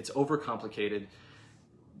sense. It's overcomplicated.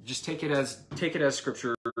 Just take it as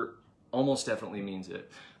Scripture almost definitely means it.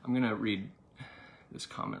 I'm going to read this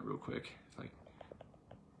comment real quick.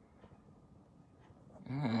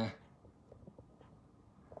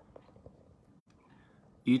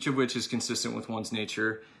 Each of which is consistent with one's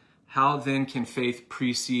nature. How then can faith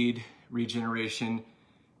precede regeneration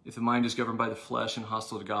if the mind is governed by the flesh and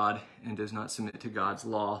hostile to God and does not submit to God's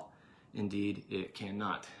law? Indeed, it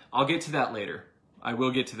cannot. I'll get to that later. I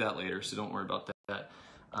will get to that later, so don't worry about that.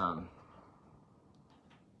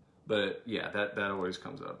 But yeah, that always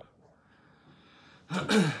comes up.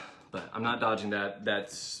 But I'm not dodging that.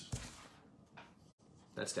 That's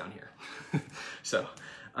down here. So,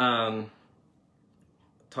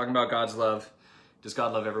 talking about God's love. Does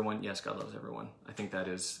God love everyone? Yes, God loves everyone. I think that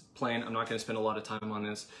is plain. I'm not going to spend a lot of time on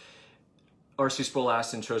this. R.C. Sproul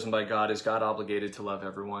asked, and chosen by God, is God obligated to love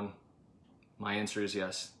everyone? My answer is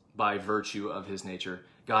yes, by virtue of his nature.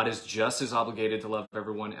 God is just as obligated to love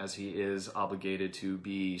everyone as he is obligated to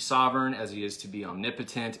be sovereign, as he is to be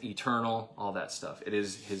omnipotent, eternal, all that stuff. It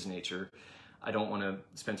is his nature. I don't want to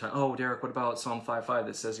spend time, oh, Derek, what about Psalm 5:5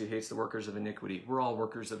 that says he hates the workers of iniquity? We're all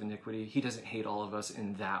workers of iniquity. He doesn't hate all of us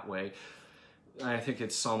in that way. I think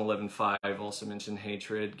it's Psalm 11:5 also mentioned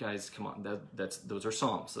hatred. Guys, come on, those are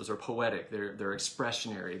Psalms. Those are poetic. They're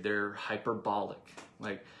expressionary. They're hyperbolic.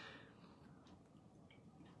 Like,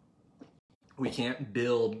 we can't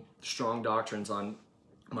build strong doctrines on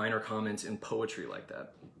minor comments in poetry like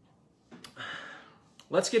that.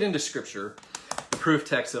 Let's get into Scripture. Proof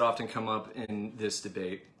texts that often come up in this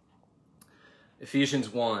debate. Ephesians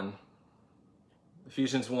 1.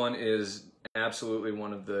 Ephesians 1 is absolutely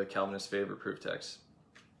one of the Calvinists' favorite proof texts.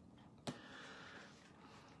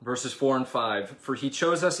 Verses 4 and 5. For he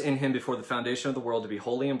chose us in him before the foundation of the world to be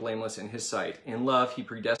holy and blameless in his sight. In love, he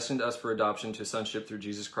predestined us for adoption to sonship through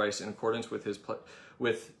Jesus Christ in accordance with his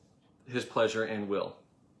pleasure and will,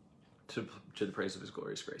 to the praise of his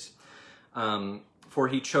glorious grace. For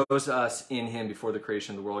he chose us in him before the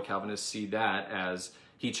creation of the world. Calvinists see that as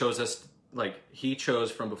he chose us, like he chose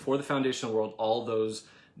from before the foundation of the world all those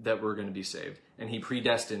that were going to be saved. And he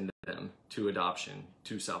predestined them to adoption,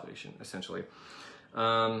 to salvation, essentially.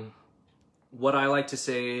 What I like to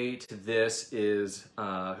say to this is,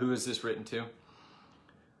 who is this written to?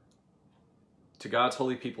 To God's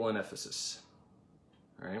holy people in Ephesus.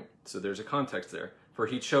 All right, so there's a context there. For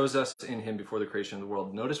he chose us in him before the creation of the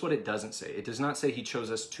world. Notice what it doesn't say. It does not say he chose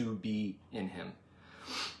us to be in him.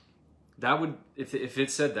 That would, if it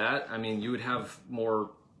said that, I mean, you would have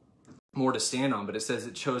more to stand on, but it says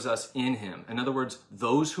it chose us in him. In other words,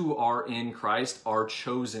 those who are in Christ are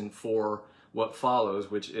chosen for what follows,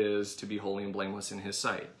 which is to be holy and blameless in his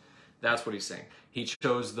sight. That's what he's saying. He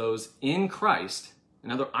chose those in Christ.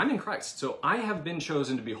 I'm in Christ, so I have been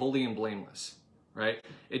chosen to be holy and blameless. Right?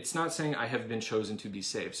 It's not saying I have been chosen to be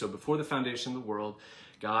saved. So before the foundation of the world,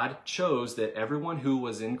 God chose that everyone who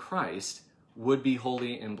was in Christ would be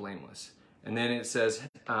holy and blameless. And then it says,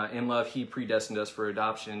 in love, he predestined us for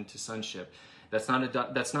adoption to sonship. That's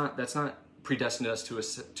not predestined us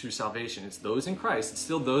to salvation. It's those in Christ. It's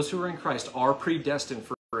still those who are in Christ are predestined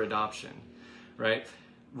for adoption, right?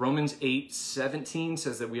 Romans 8:17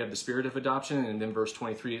 says that we have the spirit of adoption, and then verse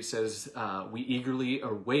 23 it says we eagerly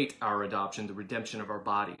await our adoption, the redemption of our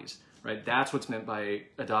bodies, right? That's what's meant by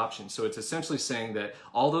adoption. So it's essentially saying that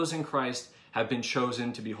all those in Christ have been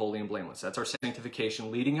chosen to be holy and blameless. That's our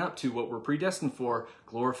sanctification leading up to what we're predestined for,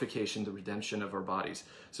 glorification, the redemption of our bodies.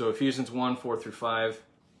 So Ephesians 1:4-5,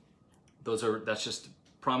 that's just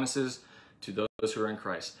promises to those who are in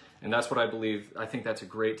Christ. And that's what I believe. I think that's a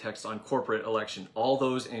great text on corporate election. All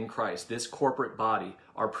those in Christ, this corporate body,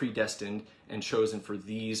 are predestined and chosen for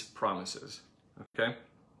these promises. Okay?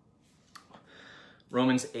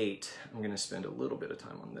 Romans 8. I'm going to spend a little bit of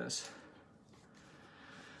time on this.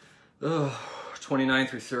 29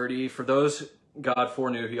 through 30. For those God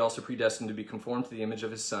foreknew, he also predestined to be conformed to the image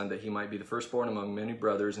of his Son, that he might be the firstborn among many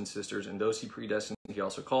brothers and sisters. And those he predestined, he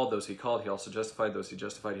also called. Those he called, he also justified. Those he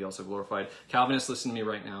justified, he also glorified. Calvinists, listen to me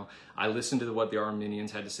right now. I listened to what the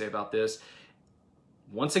Arminians had to say about this.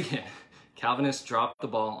 Once again, Calvinists dropped the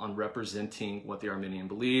ball on representing what the Arminian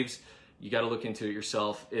believes. You got to look into it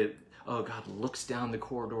yourself. God looks down the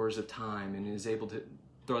corridors of time and is able to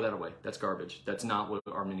throw that away. That's garbage. That's not what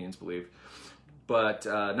Arminians believe. But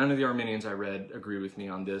none of the Arminians I read agree with me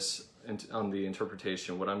on this, on the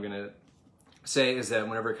interpretation. What I'm going to say is that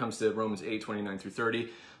whenever it comes to Romans 8, 29 through 30,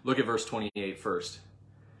 look at verse 28 first.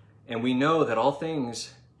 And we know that all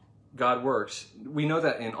things God works. We know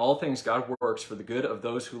that in all things God works for the good of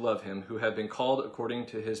those who love him, who have been called according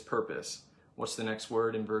to his purpose. What's the next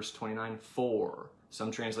word in verse 29? For.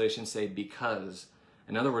 Some translations say because.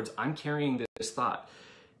 In other words, I'm carrying this thought.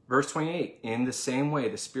 Verse 28, in the same way,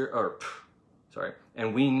 the Spirit,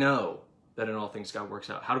 and we know that in all things God works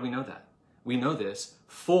out. How do we know that? We know this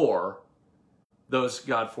for those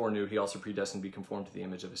God foreknew, he also predestined to be conformed to the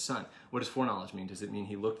image of his Son. What does foreknowledge mean? Does it mean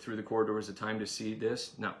he looked through the corridors of time to see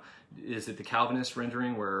this? No. Is it the Calvinist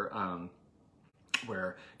rendering where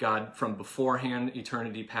God from beforehand,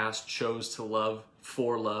 eternity past, chose to love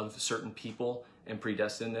certain people and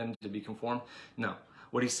predestined them to be conformed? No.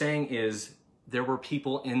 What he's saying is there were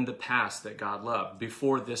people in the past that God loved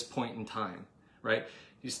before this point in time, right?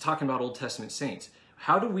 He's talking about Old Testament saints.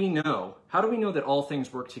 How do we know that all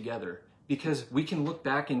things work together? Because we can look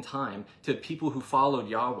back in time to people who followed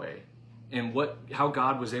Yahweh and how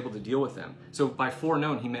God was able to deal with them. So by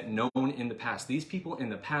foreknown, he meant known in the past. These people in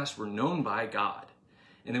the past were known by God.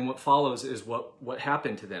 And then what follows is what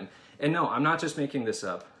happened to them. And no, I'm not just making this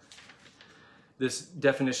up, this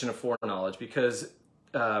definition of foreknowledge, because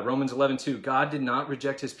Romans 11:2, God did not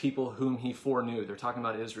reject his people whom he foreknew. They're talking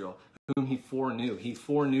about Israel, whom he foreknew. He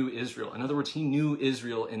foreknew Israel. In other words, he knew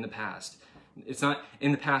Israel in the past. It's not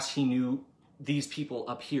in the past he knew these people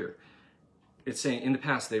up here. It's saying in the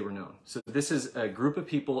past they were known. So this is a group of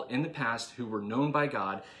people in the past who were known by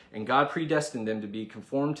God, and God predestined them to be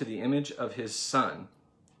conformed to the image of his Son.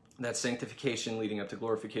 That's sanctification leading up to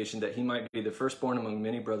glorification, that he might be the firstborn among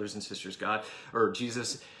many brothers and sisters. God, or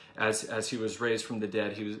Jesus, as he was raised from the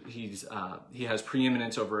dead, he has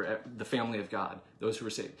preeminence over the family of God, those who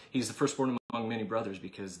were saved. He's the firstborn among many brothers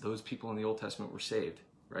because those people in the Old Testament were saved,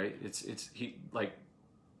 right?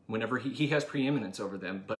 Whenever he has preeminence over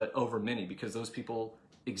them, but over many, because those people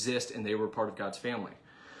exist and they were part of God's family.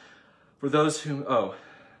 For those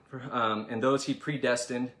and those he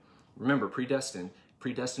predestined, remember, predestined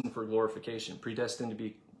for glorification, predestined to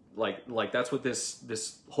be like that's what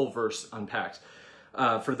this whole verse unpacks.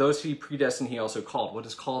 For those he predestined, he also called. What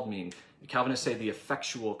does called mean? Calvinists say the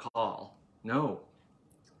effectual call. No,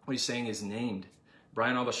 what he's saying is named.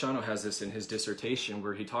 Brian Albashano has this in his dissertation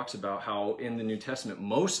where he talks about how in the New Testament,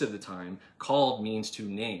 most of the time, called means to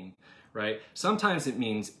name, right? Sometimes it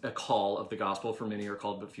means a call of the gospel, for many are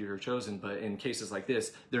called but few are chosen, but in cases like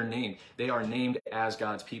this, they're named. They are named as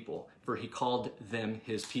God's people, for he called them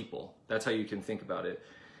his people. That's how you can think about it.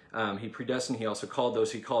 He predestined, he also called.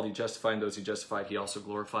 Those he called, he justified, and those he justified, he also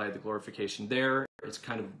glorified. The glorification there, it's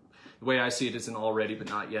kind of, the way I see it is an already but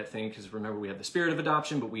not yet thing, because remember, we have the spirit of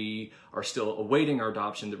adoption, but we are still awaiting our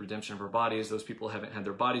adoption, the redemption of our bodies. Those people haven't had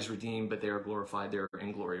their bodies redeemed, but they are glorified. They're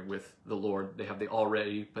in glory with the Lord. They have the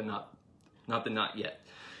already, but not the not yet.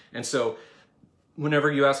 And so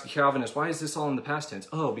whenever you ask a Calvinist, why is this all in the past tense?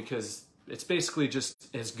 Oh, because it's basically just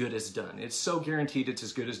as good as done. It's so guaranteed it's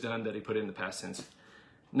as good as done that he put it in the past tense.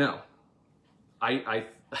 No, I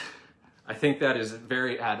think that is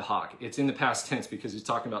very ad hoc. It's in the past tense because he's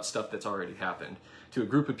talking about stuff that's already happened to a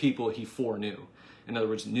group of people he foreknew. In other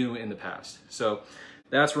words, knew in the past. So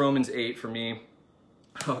that's Romans 8 for me.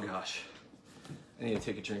 Oh gosh, I need to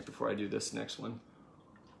take a drink before I do this next one.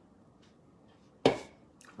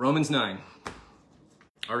 Romans 9.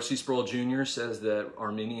 R.C. Sproul Jr. says that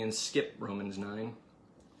Arminians skip Romans 9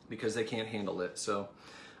 because they can't handle it. So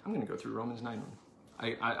I'm going to go through Romans 9.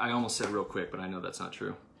 I almost said real quick, but I know that's not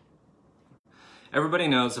true. Everybody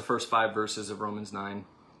knows the first 5 verses of Romans 9.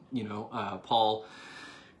 You know, Paul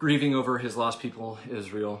grieving over his lost people,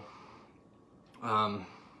 Israel.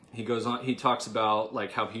 He goes on, he talks about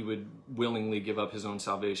like how he would willingly give up his own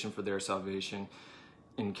salvation for their salvation.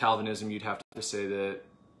 In Calvinism, you'd have to say that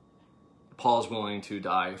Paul's willing to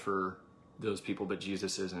die for those people, but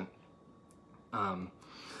Jesus isn't.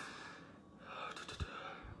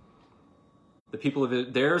 The people of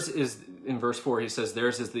it, theirs is, in verse 4, he says,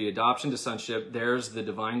 theirs is the adoption to sonship, theirs the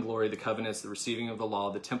divine glory, the covenants, the receiving of the law,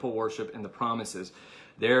 the temple worship, and the promises.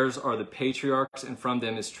 Theirs are the patriarchs, and from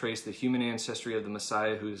them is traced the human ancestry of the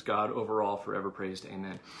Messiah, who is God over all, forever praised.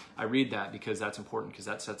 Amen. I read that because that's important, because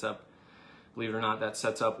that sets up, believe it or not, that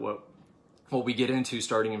sets up what we get into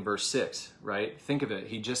starting in verse 6, right? Think of it.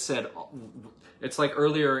 He just said, it's like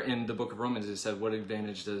earlier in the book of Romans, it said, what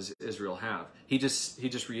advantage does Israel have? He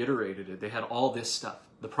just reiterated it. They had all this stuff,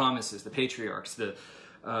 the promises, the patriarchs,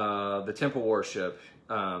 the temple worship,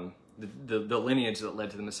 the lineage that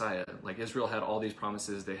led to the Messiah. Like Israel had all these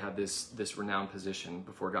promises. They had this renowned position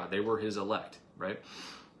before God. They were his elect, right?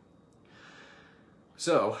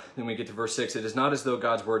 So then we get to verse 6. It is not as though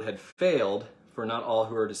God's word had failed, for not all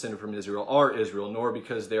who are descended from Israel are Israel, nor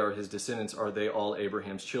because they are his descendants are they all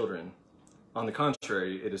Abraham's children. On the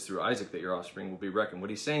contrary, it is through Isaac that your offspring will be reckoned. What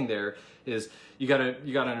he's saying there is you gotta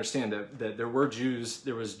understand that there was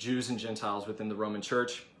Jews and Gentiles within the Roman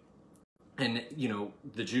church. And, you know,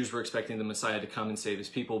 the Jews were expecting the Messiah to come and save his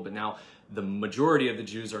people, but now the majority of the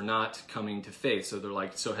Jews are not coming to faith. So they're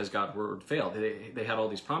like, so has God's word failed? They had all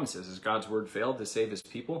these promises. Has God's word failed to save his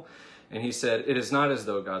people? And he said, it is not as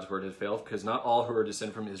though God's word had failed, because not all who are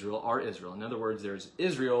descended from Israel are Israel. In other words, there's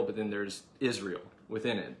Israel, but then there's Israel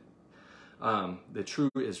within it. The true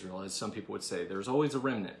Israel, as some people would say. There's always a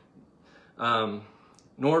remnant.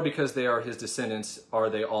 Nor because they are his descendants are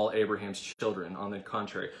they all Abraham's children. On the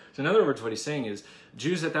contrary. So in other words, what he's saying is,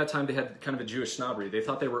 Jews at that time, they had kind of a Jewish snobbery. They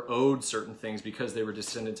thought they were owed certain things because they were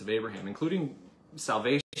descendants of Abraham, including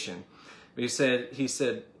salvation. But he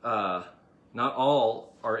said, not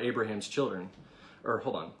all are Abraham's children. Or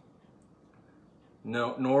hold on.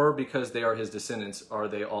 No, nor because they are his descendants are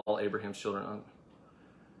they all Abraham's children.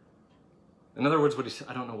 In other words,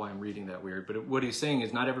 I don't know why I'm reading that weird, but what he's saying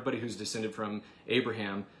is not everybody who's descended from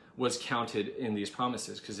Abraham was counted in these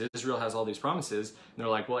promises, because Israel has all these promises, and they're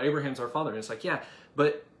like, well, Abraham's our father. And it's like, yeah,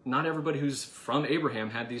 but not everybody who's from Abraham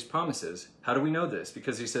had these promises. How do we know this?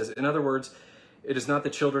 Because he says, in other words, it is not the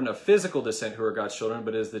children of physical descent who are God's children,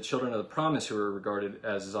 but it is the children of the promise who are regarded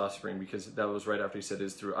as his offspring, because that was right after he said it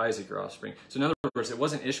is through Isaac your offspring. So in other words, it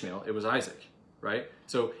wasn't Ishmael, it was Isaac, right?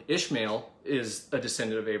 So Ishmael is a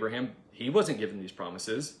descendant of Abraham. He wasn't given these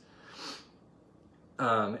promises.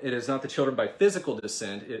 It is not the children by physical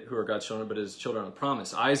descent who are God's children, but it is children of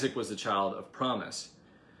promise. Isaac was the child of promise.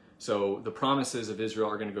 So the promises of Israel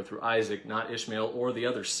are going to go through Isaac, not Ishmael or the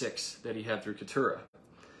other 6 that he had through Keturah.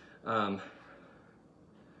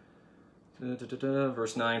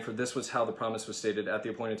 Verse 9, for this was how the promise was stated, at the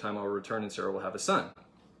appointed time I will return and Sarah will have a son.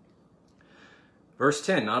 Verse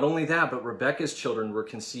 10, not only that, but Rebekah's children were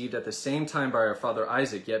conceived at the same time by our father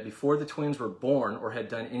Isaac, yet before the twins were born or had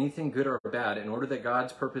done anything good or bad, in order that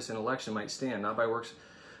God's purpose and election might stand, not by works,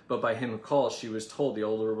 but by him who calls, she was told, the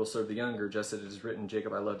older will serve the younger, just as it is written,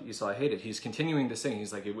 Jacob I loved, Esau I hated. He's continuing to sing.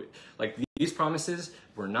 He's like, these promises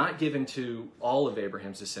were not given to all of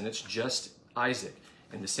Abraham's descendants, just Isaac.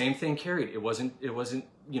 And the same thing carried. It wasn't,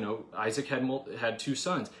 you know, Isaac had 2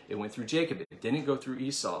 sons. It went through Jacob. It didn't go through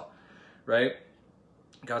Esau, right?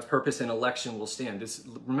 God's purpose and election will stand.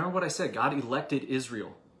 Remember what I said, God elected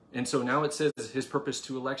Israel. And so now it says his purpose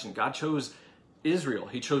to election. God chose Israel.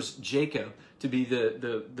 He chose Jacob to be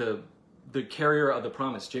the carrier of the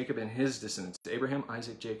promise, Jacob and his descendants, Abraham,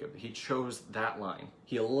 Isaac, Jacob. He chose that line.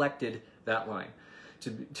 He elected that line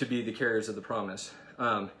to be the carriers of the promise.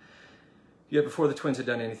 Yet before the twins had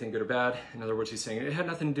done anything good or bad, in other words, he's saying it had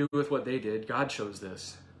nothing to do with what they did. God chose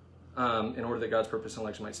this. In order that God's purpose and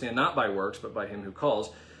election might stand, not by works, but by him who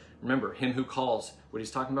calls. Remember, him who calls, what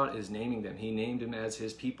he's talking about is naming them. He named them as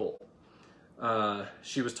his people.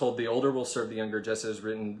 She was told, the older will serve the younger, just as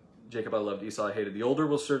written, Jacob I loved, Esau I hated. The older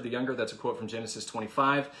will serve the younger. That's a quote from Genesis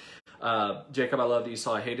 25. Jacob I loved,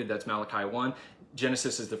 Esau I hated. That's Malachi 1.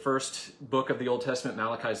 Genesis is the first book of the Old Testament.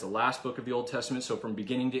 Malachi is the last book of the Old Testament. So from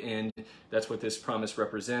beginning to end, that's what this promise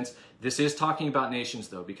represents. This is talking about nations,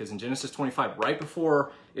 though, because in Genesis 25, right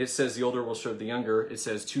before it says the older will serve the younger, it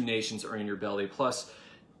says 2 nations are in your belly. Plus,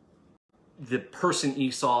 the person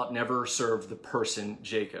Esau never served the person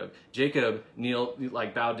Jacob. Jacob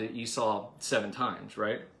bowed to Esau 7 times,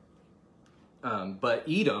 right? But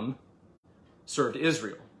Edom served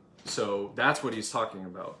Israel. So that's what he's talking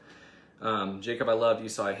about. Jacob I loved,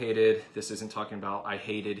 Esau I hated. This isn't talking about I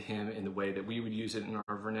hated him in the way that we would use it in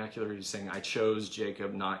our vernacular. He's saying I chose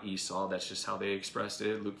Jacob, not Esau. That's just how they expressed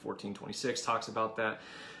it. Luke 14:26 talks about that.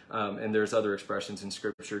 And there's other expressions in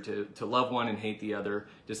Scripture. To love one and hate the other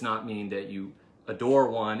does not mean that you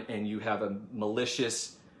adore one and you have a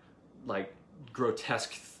malicious,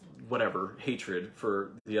 grotesque, whatever, hatred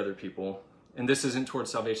for the other people. And this isn't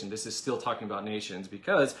towards salvation. This is still talking about nations,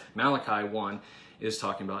 because Malachi 1 is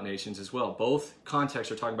talking about nations as well. Both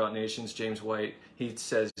contexts are talking about nations. James White, he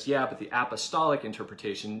says, yeah, but the apostolic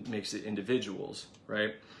interpretation makes it individuals,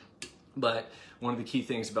 right? But one of the key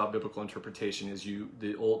things about biblical interpretation is you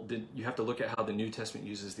have to look at how the New Testament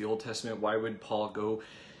uses the Old Testament. Why would Paul go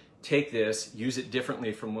take this, use it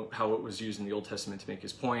differently from how it was used in the Old Testament to make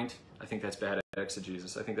his point? I think that's bad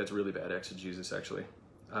exegesis. I think that's really bad exegesis, actually.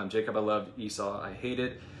 Jacob I loved, Esau I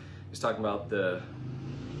hated. He's talking about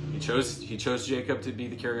he chose Jacob to be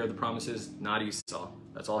the carrier of the promises, not Esau.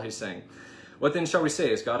 That's all he's saying. What then shall we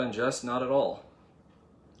say? Is God unjust? Not at all.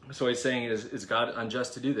 So he's saying, is God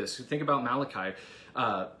unjust to do this? Think about Malachi.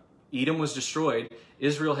 Edom was destroyed.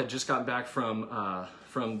 Israel had just gotten back from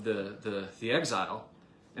the exile.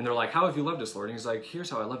 And they're like, how have you loved us, Lord? And he's like, here's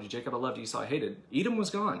how I loved you. Jacob I loved, Esau I hated. Edom was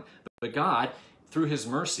gone. But God, through his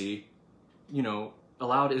mercy,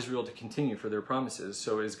 allowed Israel to continue for their promises.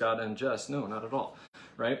 So is God unjust? No, not at all,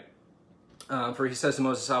 right? For he says to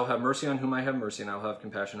Moses, I will have mercy on whom I have mercy, and I will have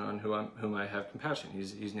compassion on whom I have compassion.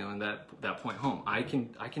 He's nailing that point home. I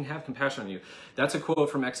can have compassion on you. That's a quote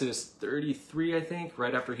from Exodus 33, I think,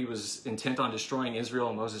 right after he was intent on destroying Israel,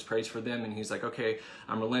 and Moses prays for them, and he's like, okay,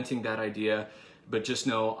 I'm relenting that idea, but just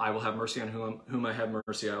know I will have mercy on whom I have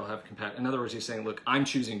mercy. I will have compassion. In other words, he's saying, look, I'm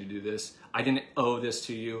choosing to do this. I didn't owe this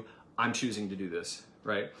to you. I'm choosing to do this,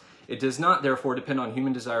 right? It does not, therefore, depend on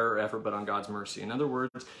human desire or effort, but on God's mercy. In other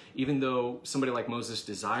words, even though somebody like Moses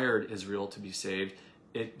desired Israel to be saved,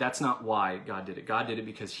 that's not why God did it. God did it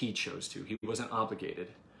because he chose to. He wasn't obligated.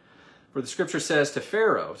 For the scripture says to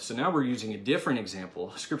Pharaoh, so now we're using a different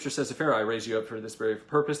example. Scripture says to Pharaoh, I raise you up for this very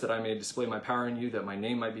purpose, that I may display my power in you, that my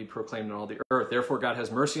name might be proclaimed in all the earth. Therefore, God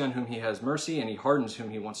has mercy on whom he has mercy, and he hardens whom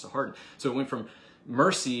he wants to harden. So it went from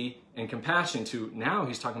mercy and compassion to now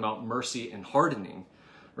he's talking about mercy and hardening,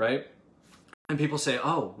 right? And people say,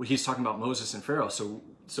 oh, well, he's talking about Moses and Pharaoh. So,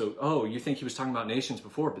 oh, you think he was talking about nations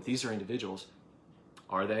before, but these are individuals.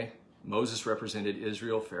 Are they? Moses represented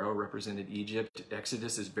Israel. Pharaoh represented Egypt.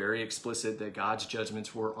 Exodus is very explicit that God's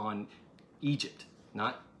judgments were on Egypt,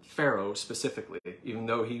 not Pharaoh specifically, even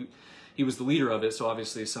though he was the leader of it. So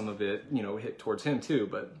obviously some of it, hit towards him too.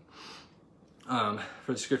 But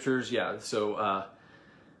for the scriptures, yeah. So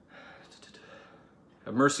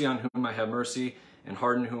have mercy on whom I have mercy, and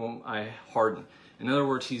harden whom I harden. In other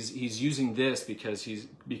words, he's using this because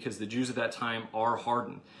the Jews of that time are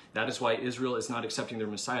hardened. That is why Israel is not accepting their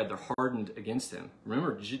Messiah. They're hardened against him.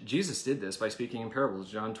 Remember, Jesus did this by speaking in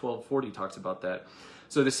parables. John 12:40 talks about that.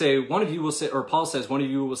 So they say, one of you will say, or Paul says, one of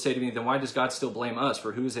you will say to me, then why does God still blame us?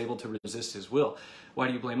 For who is able to resist his will? Why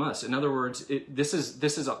do you blame us? In other words, this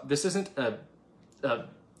isn't an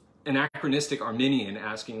anachronistic Arminian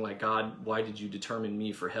asking, like, God, why did you determine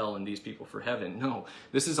me for hell and these people for heaven? No,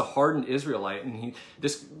 this is a hardened Israelite, and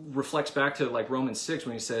this reflects back to like Romans 6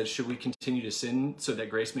 when he says, should we continue to sin so that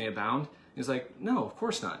grace may abound? He's like, no, of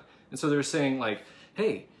course not. And so they're saying, like,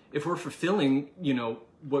 hey, if we're fulfilling,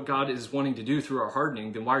 what God is wanting to do through our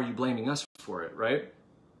hardening, then why are you blaming us for it, right?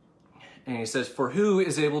 And he says, for who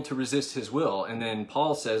is able to resist his will? And then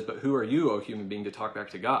Paul says, but who are you, O human being, to talk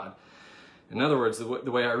back to God? In other words, the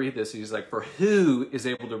way I read this, he's like, for who is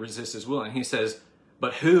able to resist his will? And he says,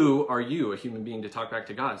 but who are you, a human being, to talk back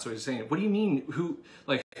to God? So he's saying, what do you mean, who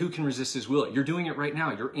can resist his will? You're doing it right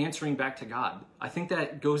now. You're answering back to God. I think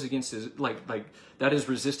that goes against his, that is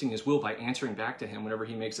resisting his will by answering back to him whenever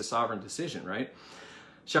he makes a sovereign decision, right?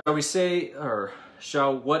 Shall we say, or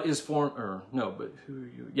shall what is formed, or no, but who are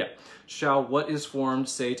you? Yeah. Shall what is formed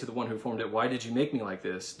say to the one who formed it, why did you make me like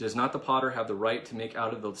this? Does not the potter have the right to make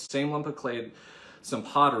out of the same lump of clay some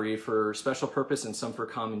pottery for special purpose and some for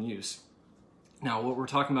common use? Now, what we're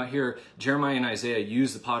talking about here, Jeremiah and Isaiah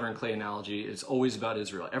use the potter and clay analogy. It's always about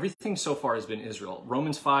Israel. Everything so far has been Israel.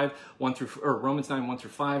 Romans 9, 1 through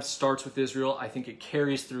 5 starts with Israel. I think it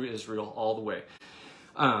carries through Israel all the way.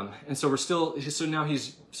 And so now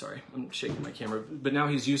he's, sorry, I'm shaking my camera, but now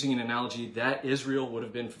he's using an analogy that Israel would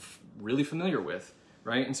have been really familiar with,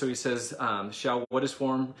 right? And so he says, shall what is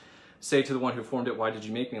formed say to the one who formed it, why did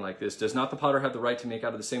you make me like this? Does not the potter have the right to make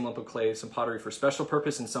out of the same lump of clay some pottery for special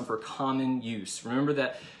purpose and some for common use? Remember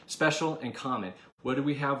that special and common. What do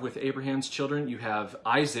we have with Abraham's children? You have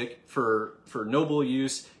Isaac for noble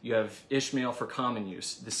use. You have Ishmael for common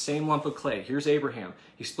use. The same lump of clay. Here's Abraham.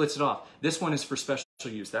 He splits it off. This one is for special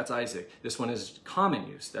use. That's Isaac. This one is common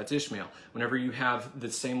use. That's Ishmael. Whenever you have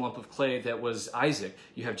the same lump of clay that was Isaac,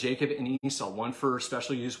 you have Jacob and Esau. One for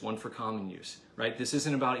special use, one for common use. Right? This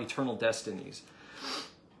isn't about eternal destinies.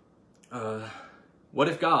 What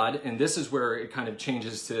if God, and this is where it kind of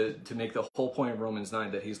changes to make the whole point of Romans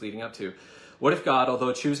 9 that he's leading up to. What if God,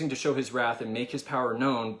 although choosing to show his wrath and make his power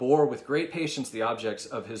known, bore with great patience the objects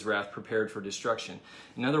of his wrath prepared for destruction?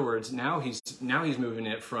 In other words, now he's moving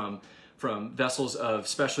it from vessels of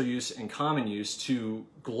special use and common use to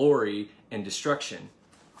glory and destruction,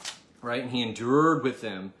 right? And he endured with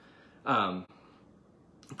them,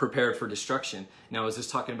 prepared for destruction. Now, is this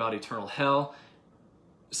talking about eternal hell?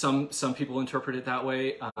 Some people interpret it that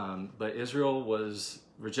way, but Israel was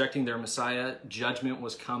rejecting their Messiah. Judgment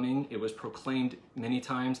was coming. It was proclaimed many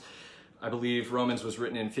times. I believe Romans was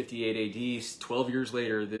written in 58 AD. 12 years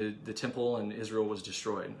later, the temple in Israel was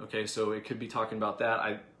destroyed. Okay, so it could be talking about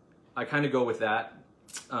that. I kind of go with that.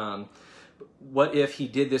 What if he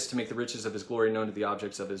did this to make the riches of his glory known to the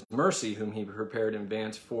objects of his mercy, whom he prepared in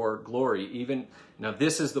advance for glory? Now,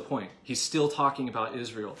 this is the point. He's still talking about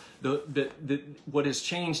Israel. What has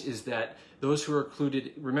changed is that those who are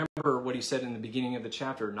included, remember what he said in the beginning of the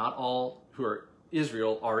chapter, not all who are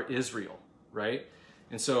Israel, right?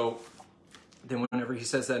 And so then whenever he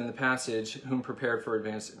says that in the passage, whom prepared for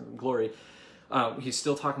advance glory, he's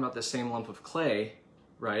still talking about the same lump of clay,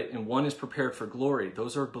 right? And one is prepared for glory.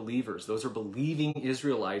 Those are believers. Those are believing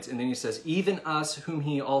Israelites. And then he says, even us whom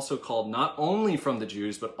he also called, not only from the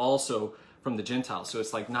Jews, but also from the Gentiles. So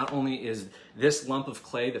it's like not only is this lump of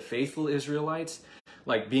clay, the faithful Israelites,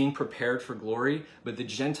 like being prepared for glory, but the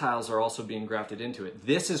Gentiles are also being grafted into it.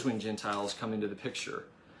 This is when Gentiles come into the picture.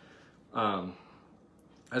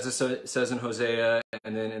 As it says in Hosea,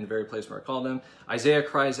 and then in the very place where I called them, Isaiah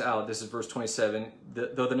cries out, this is verse 27,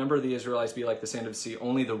 though the number of the Israelites be like the sand of the sea,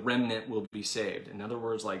 only the remnant will be saved. In other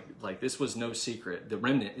words, like this was no secret. The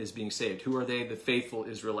remnant is being saved. Who are they? The faithful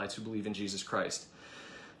Israelites who believe in Jesus Christ.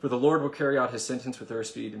 For the Lord will carry out his sentence with their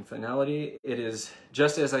speed and finality. It is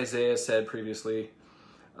just as Isaiah said previously.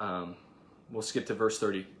 We'll skip to verse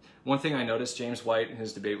 30. One thing I noticed, James White in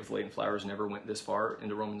his debate with Leighton Flowers never went this far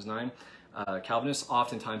into Romans 9. Calvinists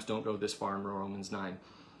oftentimes don't go this far in Romans 9.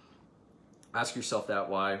 Ask yourself that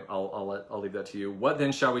why. I'll leave that to you. What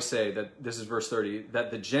then shall we say? That this is verse 30.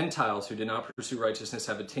 That the Gentiles who did not pursue righteousness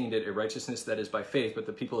have attained it, a righteousness that is by faith, but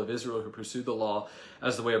the people of Israel who pursued the law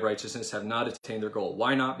as the way of righteousness have not attained their goal.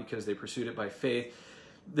 Why not? Because they pursued it by faith.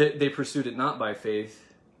 They pursued it not by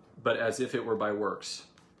faith, but as if it were by works.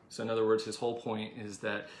 So in other words, his whole point is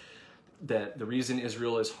that the reason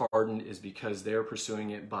Israel is hardened is because they're pursuing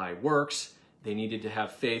it by works. They needed to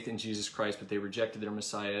have faith in Jesus Christ, but they rejected their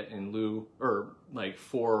Messiah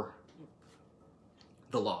for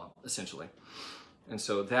the law, essentially. And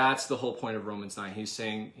so that's the whole point of Romans 9.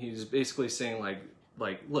 He's basically saying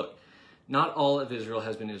look, not all of Israel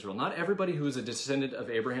has been Israel. Not everybody who is a descendant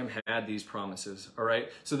of Abraham had these promises, all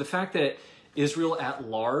right? So the fact that Israel at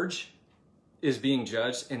large is being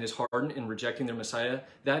judged and is hardened and rejecting their Messiah,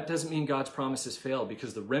 that doesn't mean God's promises fail,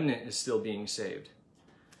 because the remnant is still being saved.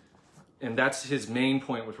 And that's his main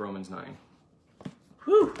point with Romans 9.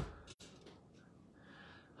 Whew.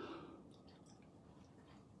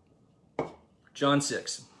 John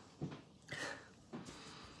 6.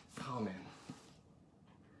 Oh, man.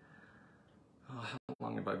 Oh, how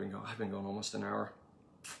long have I been going? I've been going almost an hour.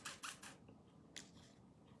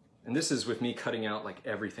 And this is with me cutting out like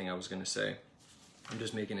everything I was going to say. I'm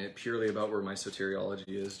just making it purely about where my soteriology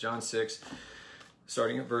is. John 6,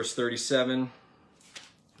 starting at verse 37.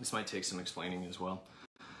 This might take some explaining as well.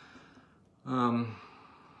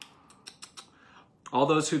 All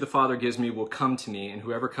those who the Father gives me will come to me, and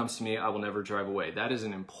whoever comes to me, I will never drive away. That is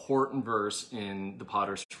an important verse in the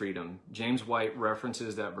Potter's Freedom. James White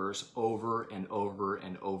references that verse over and over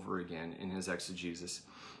and over again in his exegesis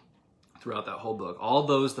throughout that whole book. All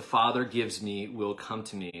those the Father gives me will come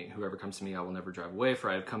to me. Whoever comes to me, I will never drive away, for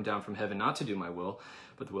I have come down from heaven not to do my will,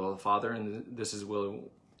 but the will of the Father, and this is the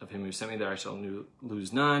will of him who sent me, that I shall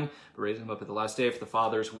lose none, but raise him up at the last day. For the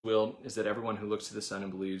Father's will is that everyone who looks to the Son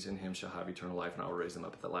and believes in him shall have eternal life, and I will raise them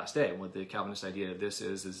up at the last day. And what the Calvinist idea of this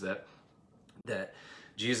is that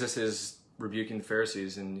Jesus is rebuking the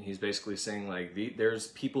Pharisees, and he's basically saying, like, there's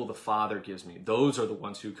people the Father gives me. Those are the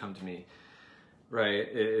ones who come to me, right?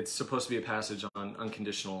 It's supposed to be a passage on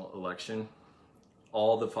unconditional election.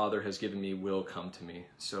 All the Father has given me will come to me.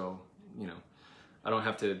 So, I don't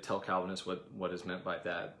have to tell Calvinists what is meant by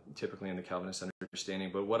that, typically in the Calvinist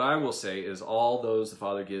understanding. But what I will say is all those the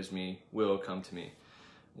Father gives me will come to me.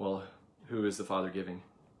 Well, who is the Father giving?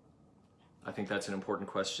 I think that's an important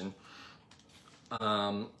question.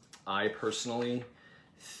 I personally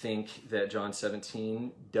think that John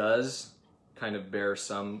 17 does kind of bear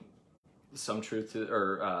some truth to,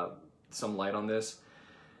 or some light on this.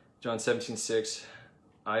 John 17:6,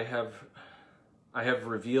 I have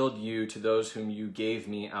revealed you to those whom you gave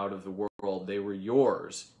me out of the world. They were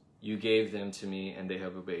yours. You gave them to me, and they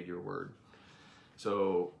have obeyed your word.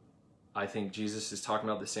 So I think Jesus is talking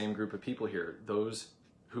about the same group of people here, those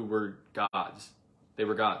who were gods. They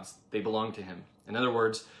were gods. They belonged to him. In other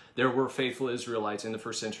words, there were faithful Israelites in the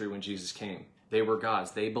first century when Jesus came. They were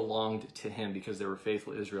gods. They belonged to him because they were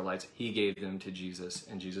faithful Israelites. He gave them to Jesus,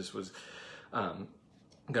 and Jesus was going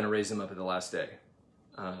to raise them up at the last day.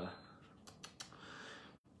 And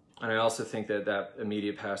I also think that that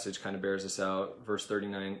immediate passage kind of bears this out. Verse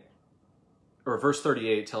 39, or verse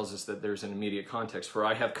 38 tells us that there's an immediate context. For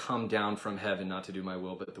I have come down from heaven not to do my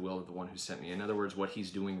will, but the will of the one who sent me. In other words, what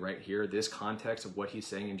he's doing right here, this context of what he's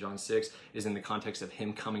saying in John 6 is in the context of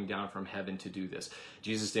him coming down from heaven to do this.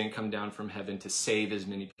 Jesus didn't come down from heaven to save as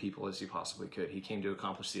many people as he possibly could. He came to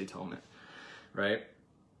accomplish the atonement, right?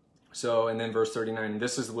 So, and then verse 39,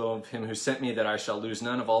 this is the will of him who sent me, that I shall lose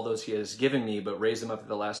none of all those he has given me, but raise them up at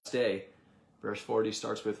the last day. Verse 40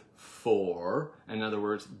 starts with for, in other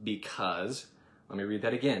words, because. Let me read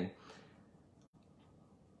that again.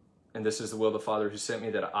 And this is the will of the Father who sent me,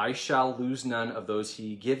 that I shall lose none of those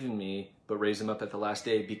he given me, but raise them up at the last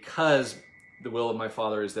day, because the will of my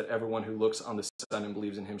Father is that everyone who looks on the Son and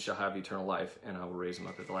believes in him shall have eternal life, and I will raise him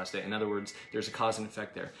up at the last day. In other words, there's a cause and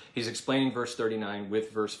effect there. He's explaining verse 39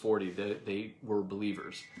 with verse 40 that they were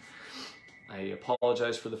believers. I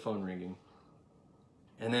apologize for the phone ringing.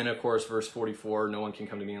 And then, of course, verse 44, no one can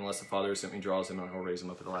come to me unless the Father who sent me draws him, and I will raise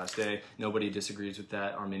him up at the last day. Nobody disagrees with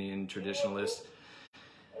that, Arminian traditionalist.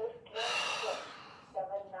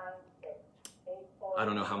 I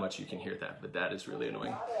don't know how much you can hear that, but that is really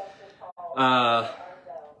annoying. But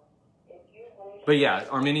yeah,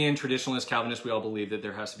 Arminian traditionalists, Calvinists, we all believe that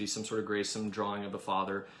there has to be some sort of grace, some drawing of the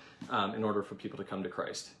Father in order for people to come to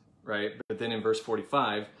Christ, right? But then in verse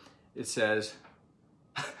 45, it says,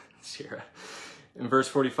 Sierra, in verse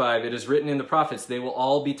 45, it is written in the prophets, they will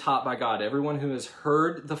all be taught by God. Everyone who has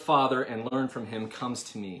heard the Father and learned from him comes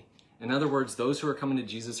to me. In other words, those who are coming to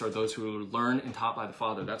Jesus are those who are learned and taught by the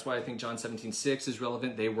Father. That's why I think John 17:6 is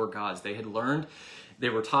relevant. They were gods. They had learned, they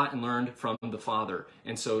were taught and learned from the Father.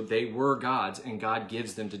 And so they were gods, and God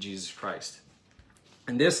gives them to Jesus Christ.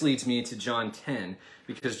 And this leads me to John 10,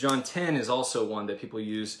 because John 10 is also one that people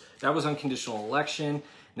use. That was unconditional election.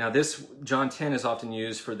 Now this, John 10 is often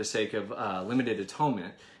used for the sake of limited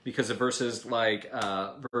atonement, because of verses like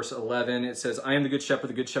verse 11, it says, I am the good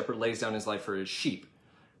shepherd lays down his life for his sheep,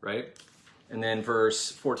 right? And then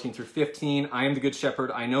verse 14 through 15, I am the good shepherd,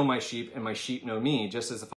 I know my sheep, and my sheep know me,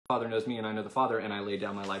 just as the Father knows me, and I know the Father, and I lay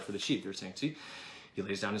down my life for the sheep. They're saying, see, he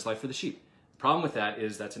lays down his life for the sheep. The problem with that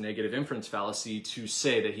is that's a negative inference fallacy to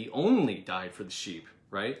say that he only died for the sheep,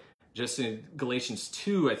 right? Just in Galatians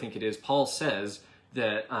 2, I think it is, Paul says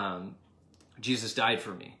that Jesus died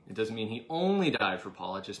for me. It doesn't mean he only died for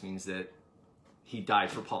Paul. It just means that he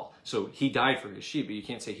died for Paul. So he died for his sheep, but you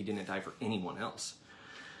can't say he didn't die for anyone else.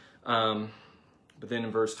 But then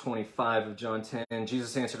in verse 25 of John 10,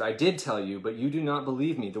 Jesus answered, I did tell you, but you do not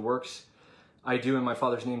believe me. The works I do in my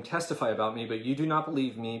Father's name testify about me, but you do not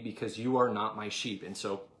believe me because you are not my sheep. And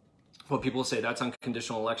so what people say, that's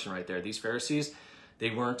unconditional election right there. These Pharisees,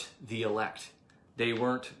 they weren't the elect. They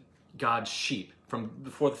weren't God's sheep. From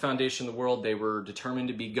before the foundation of the world, they were determined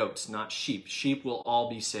to be goats, not sheep. Sheep will all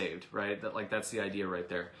be saved, right? That's the idea right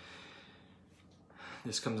there.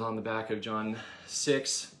 This comes on the back of John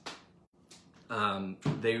 6.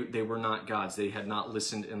 They were not gods. They had not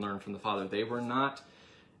listened and learned from the Father. They were not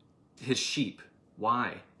his sheep.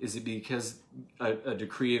 Why? Is it because a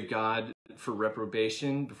decree of God for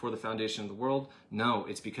reprobation before the foundation of the world? No,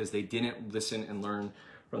 it's because they didn't listen and learn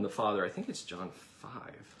from the Father. I think it's John 5.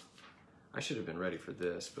 I should have been ready for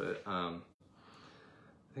this, but I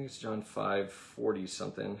think it's John 5:40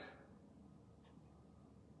 something.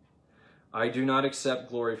 I do not accept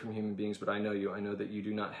glory from human beings, but I know you. I know that you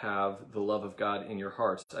do not have the love of God in your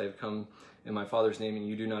hearts. I have come in my Father's name, and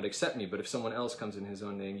you do not accept me. But if someone else comes in his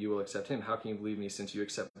own name, you will accept him. How can you believe me, since you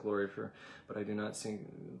accept glory for? But I do not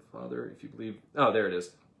sing, Father, if you believe. Oh, there it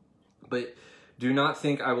is. But do not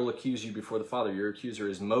think I will accuse you before the Father. Your accuser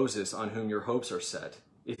is Moses, on whom your hopes are set.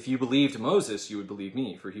 If you believed Moses, you would believe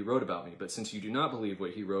me, for he wrote about me. But since you do not believe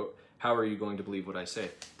what he wrote, how are you going to believe what I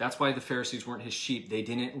say? That's why the Pharisees weren't his sheep. They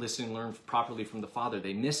didn't listen and learn properly from the Father.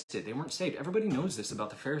 They missed it. They weren't saved. Everybody knows this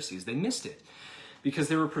about the Pharisees. They missed it because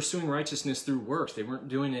they were pursuing righteousness through works. They weren't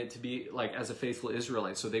doing it to be like as a faithful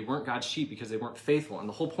Israelite. So they weren't God's sheep because they weren't faithful. And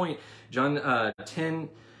the whole point, John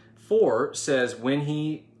 10:4 says, when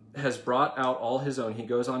he has brought out all his own, he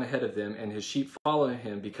goes on ahead of them, and his sheep follow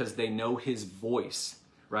him because they know his voice,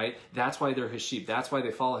 right? That's why they're his sheep. That's why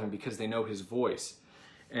they follow him, because they know his voice.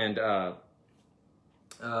 And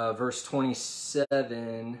Verse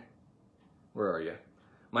 27, where are you?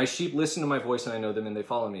 My sheep listen to my voice and I know them and they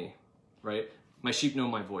follow me, right? My sheep know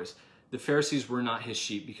my voice. The Pharisees were not his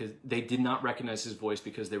sheep because they did not recognize his voice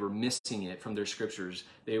because they were missing it from their scriptures.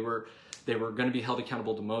 They were going to be held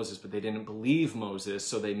accountable to Moses, but they didn't believe Moses,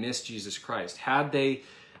 so they missed Jesus Christ. Had they,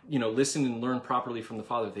 listened and learned properly from the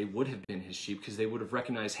Father, they would have been his sheep because they would have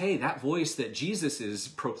recognized, hey, that voice that Jesus is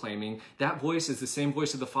proclaiming, that voice is the same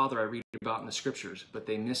voice of the Father I read about in the scriptures, but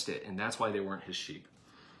they missed it, and that's why they weren't his sheep.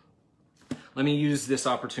 Let me use this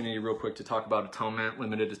opportunity real quick to talk about atonement,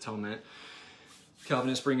 limited atonement.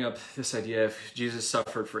 Calvinists bring up this idea: if Jesus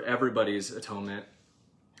suffered for everybody's atonement,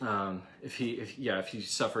 if he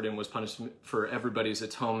suffered and was punished for everybody's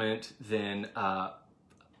atonement, then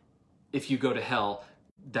if you go to hell,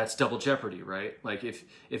 that's double jeopardy, right? Like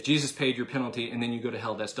if Jesus paid your penalty and then you go to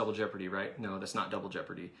hell, that's double jeopardy, right? No, that's not double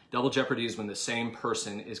jeopardy. Double jeopardy is when the same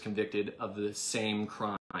person is convicted of the same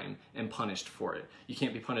crime and punished for it. You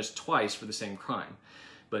can't be punished twice for the same crime.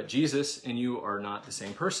 But Jesus and you are not the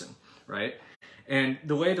same person, right? And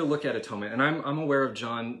the way to look at atonement, and I'm aware of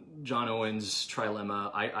John Owen's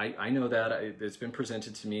trilemma. I know that it's been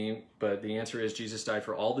presented to me, but the answer is Jesus died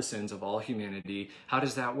for all the sins of all humanity. How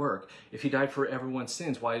does that work? If he died for everyone's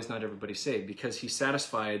sins, why is not everybody saved? Because he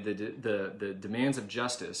satisfied the demands of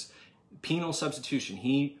justice, penal substitution.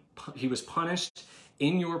 He was punished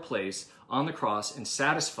in your place on the cross and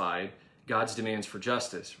satisfied God's demands for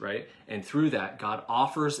justice, right? And through that, God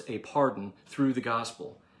offers a pardon through the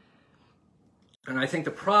gospel. And I think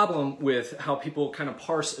the problem with how people kind of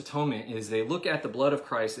parse atonement is they look at the blood of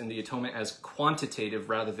Christ and the atonement as quantitative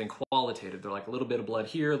rather than qualitative. They're like a little bit of blood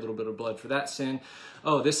here, a little bit of blood for that sin.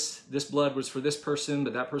 Oh, this blood was for this person,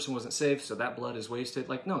 but that person wasn't saved, so that blood is wasted.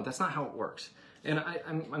 Like, no, that's not how it works. And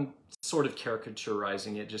I'm sort of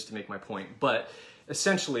caricaturizing it just to make my point. But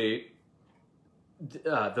essentially,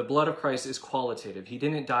 the blood of Christ is qualitative. He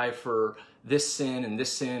didn't die for this sin and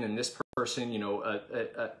this person,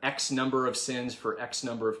 X number of sins for X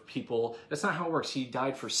number of people. That's not how it works. He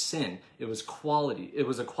died for sin. It was quality. It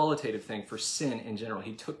was a qualitative thing for sin in general.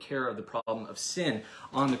 He took care of the problem of sin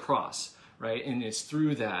on the cross, right? And it's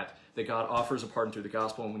through that God offers a pardon through the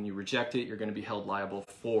gospel. And when you reject it, you're going to be held liable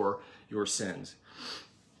for your sins.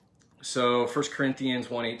 So 1 Corinthians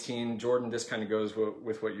 1:18, Jordan, this kind of goes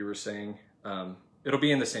with what you were saying. It'll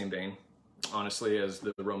be in the same vein, honestly, as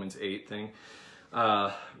the Romans 8 thing.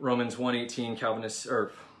 Romans 1:18, Calvinists,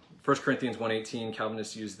 or 1 Corinthians 1:18,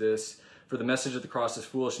 Calvinists use this. For the message of the cross is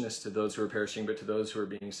foolishness to those who are perishing, but to those who are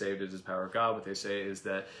being saved it is the power of God. What they say is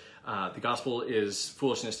that the gospel is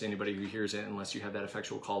foolishness to anybody who hears it unless you have that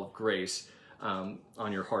effectual call of grace on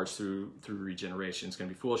your hearts through regeneration. It's going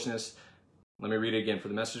to be foolishness. Let me read it again. For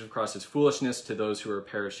the message of the cross is foolishness to those who are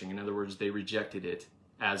perishing. In other words, they rejected it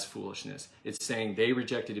as foolishness. It's saying they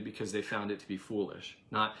rejected it because they found it to be foolish,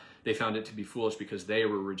 not they found it to be foolish because they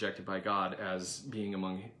were rejected by God as being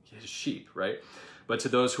among his sheep, right? But to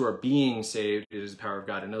those who are being saved, it is the power of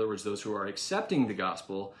God. In other words, those who are accepting the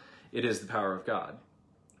gospel, it is the power of God,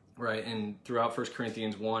 right? And throughout 1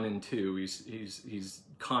 Corinthians 1 and 2, he's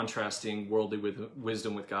contrasting worldly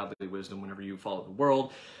wisdom with godly wisdom. Whenever you follow the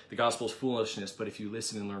world, the gospel is foolishness, but if you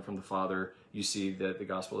listen and learn from the Father, you see that the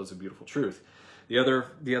gospel is a beautiful truth. The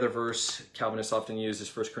other verse Calvinists often use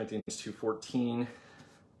is 1 Corinthians 2:14.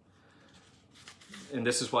 And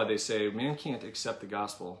this is why they say, man can't accept the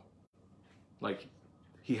gospel. Like,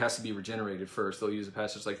 he has to be regenerated first. They'll use a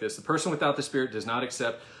passage like this. The person without the Spirit does not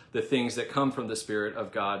accept the things that come from the Spirit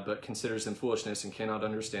of God, but considers them foolishness and cannot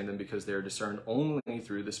understand them because they are discerned only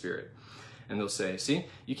through the Spirit. And they'll say, see,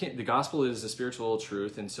 you can't. The gospel is a spiritual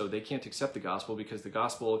truth, and so they can't accept the gospel because the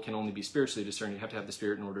gospel can only be spiritually discerned. You have to have the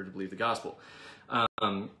Spirit in order to believe the gospel.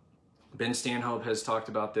 Ben Stanhope has talked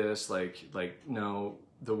about this, no,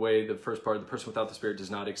 the way the first part, the person without the Spirit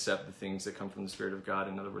does not accept the things that come from the Spirit of God.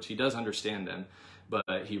 In other words, he does understand them,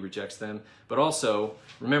 but he rejects them. But also,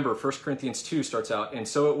 remember, 1 Corinthians 2 starts out, and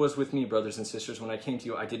so it was with me, brothers and sisters, when I came to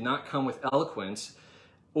you, I did not come with eloquence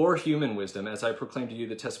or human wisdom, as I proclaimed to you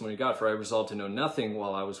the testimony of God, for I resolved to know nothing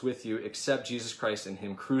while I was with you except Jesus Christ and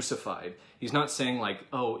him crucified. He's not saying like,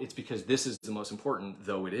 oh, it's because this is the most important,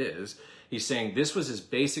 though it is. He's saying this was as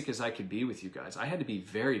basic as I could be with you guys. I had to be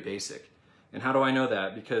very basic. And how do I know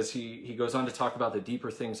that? Because he goes on to talk about the deeper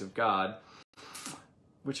things of God,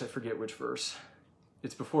 which I forget which verse.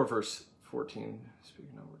 It's before verse 14.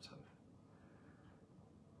 Speaking of words.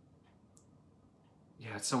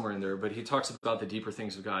 Yeah, it's somewhere in there, but he talks about the deeper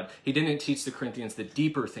things of God. He didn't teach the Corinthians the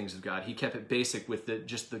deeper things of God. He kept it basic with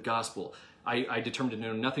just the gospel. I determined to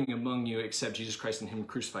know nothing among you except Jesus Christ and him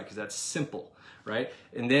crucified, because that's simple, right?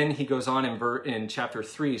 And then he goes on in chapter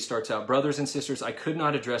 3, starts out, brothers and sisters, I could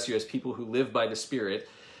not address you as people who live by the Spirit,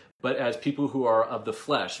 but as people who are of the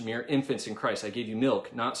flesh, mere infants in Christ. I gave you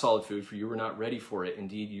milk, not solid food, for you were not ready for it.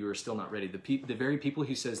 Indeed, you are still not ready. The very people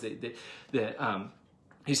he says that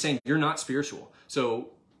he's saying you're not spiritual. So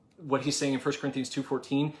what he's saying in 1 Corinthians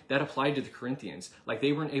 2:14, that applied to the Corinthians. Like,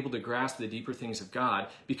 they weren't able to grasp the deeper things of God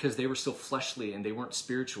because they were still fleshly and they weren't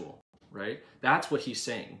spiritual, right? That's what he's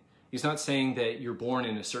saying. He's not saying that you're born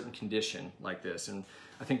in a certain condition like this. And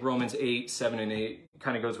I think Romans 8:7 and 8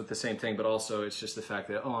 kind of goes with the same thing, but also it's just the fact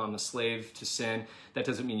that, oh, I'm a slave to sin. That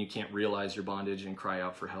doesn't mean you can't realize your bondage and cry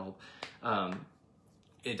out for help.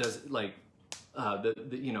 It does, like,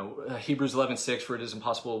 Hebrews 11:6, for it is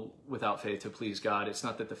impossible without faith to please God. It's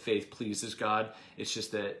not that the faith pleases God. It's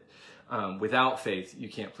just that without faith, you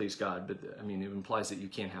can't please God. But I mean, it implies that you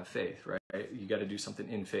can't have faith, right? You got to do something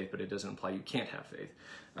in faith, but it doesn't imply you can't have faith.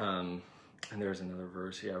 And there's another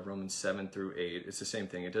verse, Romans 7-8. It's the same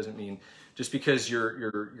thing. It doesn't mean just because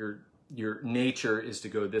your nature is to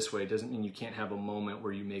go this way, it doesn't mean you can't have a moment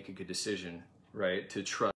where you make a good decision, right? To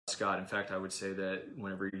trust God. In fact, I would say that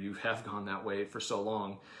whenever you have gone that way for so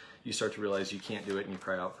long, you start to realize you can't do it and you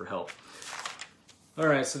cry out for help. All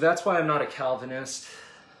right, so that's why I'm not a Calvinist.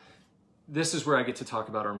 This is where I get to talk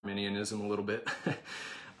about Arminianism a little bit.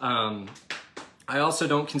 I also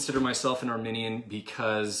don't consider myself an Arminian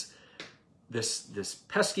because this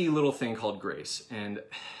pesky little thing called grace, and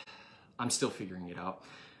I'm still figuring it out.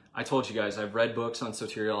 I told you guys I've read books on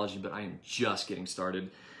soteriology, but I am just getting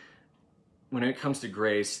started. When it comes to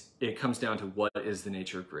grace, it comes down to what is the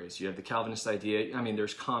nature of grace. You have the Calvinist idea. I mean,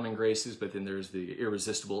 there's common graces, but then there's the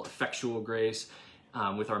irresistible, effectual grace.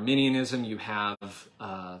 With Arminianism, you have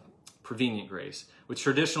prevenient grace. With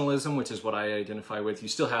traditionalism, which is what I identify with, you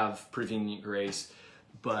still have prevenient grace,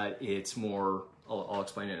 but it's more, I'll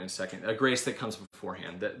explain it in a second, a grace that comes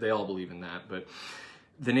beforehand. They all believe in that. But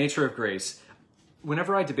the nature of grace,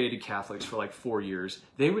 whenever I debated Catholics for like 4 years,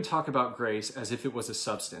 they would talk about grace as if it was a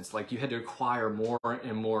substance. Like, you had to acquire more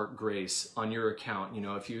and more grace on your account. You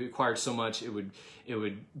know, if you acquired so much, it would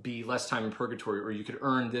be less time in purgatory, or you could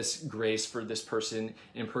earn this grace for this person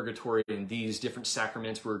in purgatory, and these different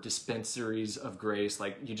sacraments were dispensaries of grace.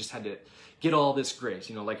 Like, you just had to get all this grace,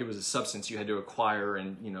 you know, like it was a substance you had to acquire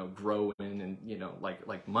and, you know, grow in, and, you know,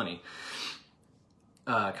 like money.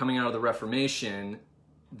 Coming out of the Reformation,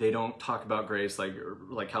 they don't talk about grace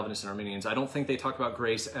like Calvinists and Arminians. I don't think they talk about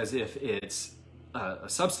grace as if it's a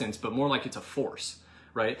substance, but more like it's a force,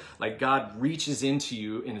 right? Like, God reaches into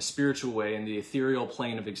you in a spiritual way in the ethereal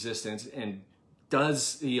plane of existence, and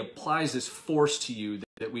he applies this force to you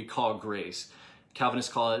that we call grace.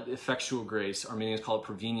 Calvinists call it effectual grace. Arminians call it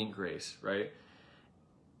prevenient grace, right?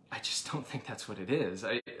 I just don't think that's what it is.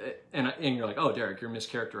 And you're like, oh, Derek, you're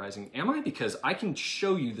mischaracterizing. Am I? Because I can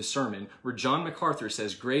show you the sermon where John MacArthur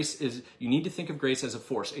says you need to think of grace as a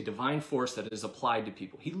force, a divine force that is applied to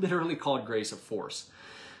people. He literally called grace a force.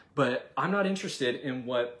 But I'm not interested in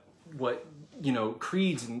what you know,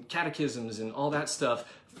 creeds and catechisms and all that stuff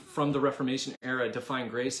from the Reformation era define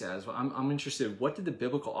grace as. I'm interested, what did the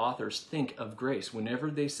biblical authors think of grace?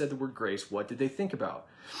 Whenever they said the word grace, what did they think about?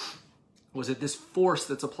 Was it this force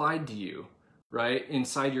that's applied to you, right,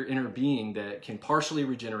 inside your inner being that can partially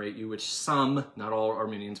regenerate you, which some, not all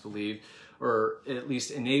Arminians believe, or at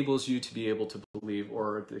least enables you to be able to believe,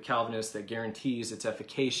 or the Calvinist that guarantees it's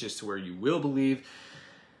efficacious to where you will believe?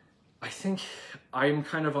 I think I'm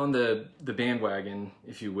kind of on the bandwagon,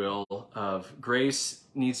 if you will, of grace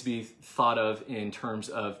needs to be thought of in terms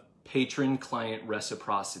of patron-client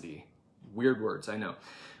reciprocity. Weird words, I know.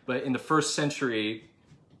 But in the first century,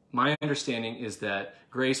 my understanding is that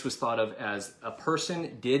grace was thought of as a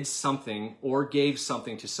person did something or gave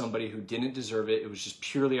something to somebody who didn't deserve it. It was just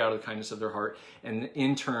purely out of the kindness of their heart. And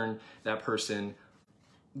in turn, that person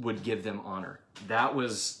would give them honor. That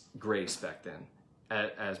was grace back then,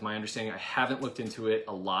 as my understanding. I haven't looked into it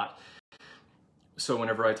a lot. So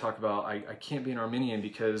whenever I talk about, I can't be an Arminian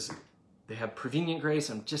because they have prevenient grace,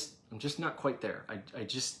 I'm just not quite there. I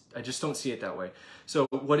just don't see it that way. So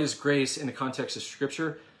what is grace in the context of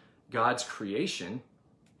Scripture? God's creation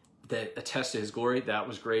that attests to his glory, that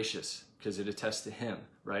was gracious because it attests to him,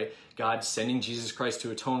 right? God sending Jesus Christ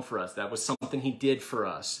to atone for us, that was something he did for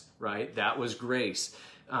us, right? That was grace.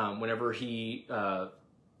 Whenever he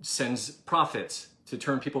sends prophets to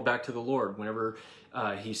turn people back to the Lord, whenever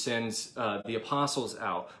he sends the apostles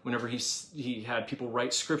out, whenever he had people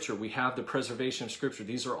write Scripture, we have the preservation of Scripture.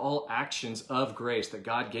 These are all actions of grace that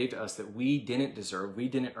God gave to us that we didn't deserve, we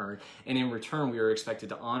didn't earn, and in return we are expected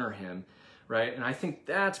to honor him, right? And I think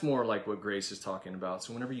that's more like what grace is talking about.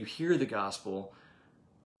 So whenever you hear the gospel,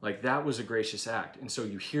 like that was a gracious act. And so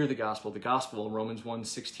you hear the gospel, Romans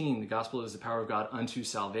 1:16, the gospel is the power of God unto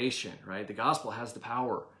salvation, right? The gospel has the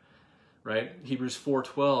power, right? Hebrews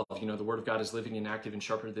 4:12, the word of God is living and active and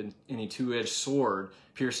sharper than any two-edged sword,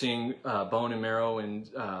 piercing bone and marrow and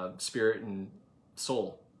spirit and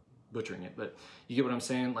soul, butchering it. But you get what I'm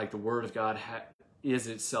saying? Like the word of God is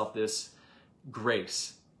itself this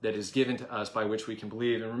grace that is given to us by which we can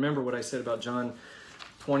believe. And remember what I said about John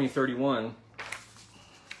 20:31.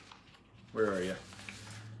 Where are you?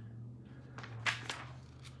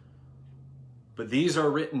 But these are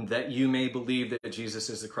written that you may believe that Jesus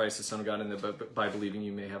is the Christ, the Son of God, and that by believing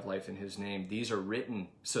you may have life in his name. These are written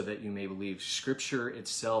so that you may believe. Scripture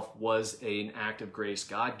itself was an act of grace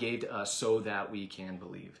God gave to us so that we can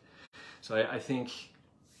believe. So I think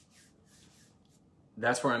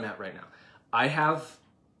that's where I'm at right now. I have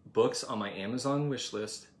books on my Amazon wish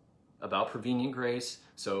list about prevenient grace.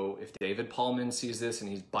 So if David Paulman sees this and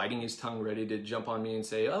he's biting his tongue ready to jump on me and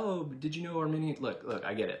say, oh, did you know Arminian? Look,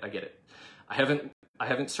 I get it. I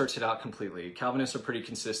haven't searched it out completely. Calvinists are pretty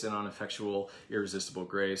consistent on effectual, irresistible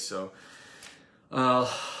grace. So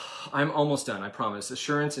I'm almost done, I promise.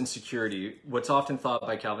 Assurance and security. What's often thought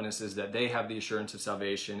by Calvinists is that they have the assurance of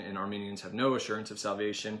salvation and Arminians have no assurance of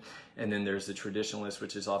salvation. And then there's the traditionalist,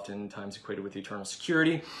 which is oftentimes equated with eternal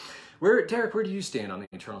security. Derek, where do you stand on the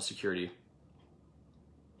eternal security?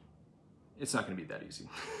 It's not going to be that easy.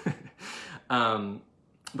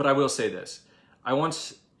 But I will say this. I know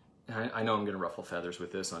I'm going to ruffle feathers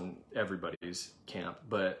with this on everybody's camp,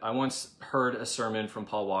 but I once heard a sermon from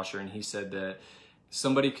Paul Washer, and he said that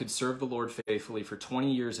somebody could serve the Lord faithfully for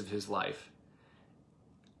 20 years of his life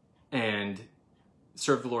and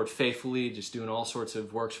serve the Lord faithfully, just doing all sorts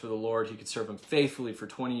of works for the Lord. He could serve him faithfully for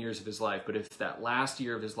 20 years of his life, but if that last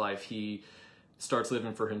year of his life he starts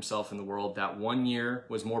living for himself in the world, that 1 year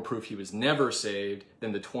was more proof he was never saved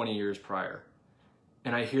than the 20 years prior.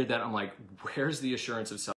 And I hear that, I'm like, where's the assurance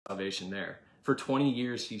of salvation there? For 20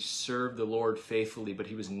 years, he served the Lord faithfully, but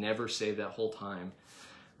he was never saved that whole time,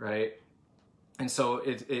 right? And so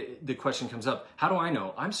the question comes up, how do I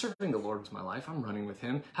know? I'm serving the Lord with my life. I'm running with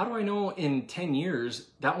him. How do I know in 10 years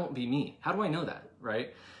that won't be me? How do I know that,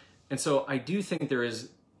 right? And so I do think there is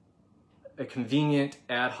a convenient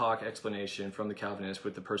ad hoc explanation from the Calvinists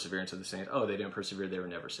with the perseverance of the saints. Oh, they didn't persevere, they were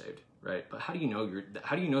never saved, right? But how do you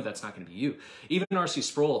know that's not going to be you? Even R.C.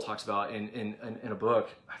 Sproul talks about in a book,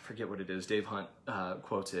 I forget what it is, Dave Hunt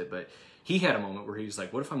quotes it, but he had a moment where he was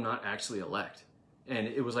like, what if I'm not actually elect? And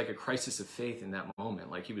it was like a crisis of faith in that moment.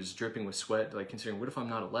 Like he was dripping with sweat, like considering, what if I'm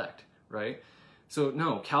not elect, right? So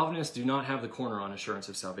no, Calvinists do not have the corner on assurance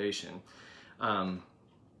of salvation.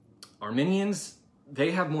 Arminians,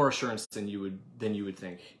 they have more assurance than you would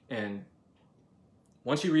think. And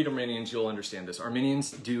once you read Arminians, you'll understand this.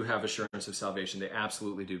 Arminians do have assurance of salvation. They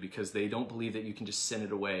absolutely do, because they don't believe that you can just send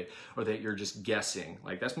it away or that you're just guessing.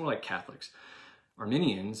 Like that's more like Catholics.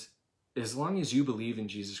 Arminians, as long as you believe in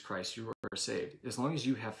Jesus Christ, you are saved. As long as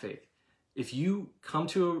you have faith. If you come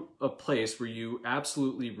to a place where you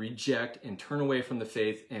absolutely reject and turn away from the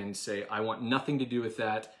faith and say, I want nothing to do with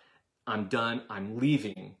that, I'm done, I'm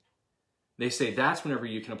leaving, they say that's whenever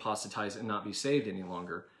you can apostatize and not be saved any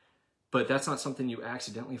longer. But that's not something you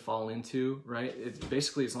accidentally fall into, right? It's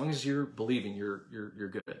basically, as long as you're believing, you're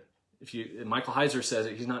good. Michael Heiser says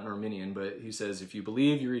it, he's not an Arminian, but he says, if you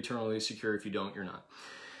believe, you're eternally secure. If you don't, you're not.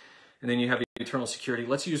 And then you have eternal security.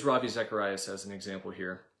 Let's use Ravi Zacharias as an example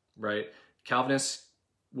here, right? Calvinists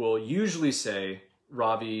will usually say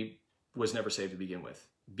Ravi was never saved to begin with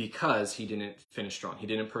because he didn't finish strong. He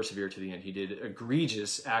didn't persevere to the end. He did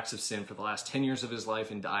egregious acts of sin for the last 10 years of his life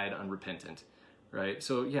and died unrepentant, right?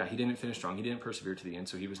 So yeah, he didn't finish strong. He didn't persevere to the end,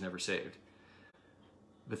 so he was never saved.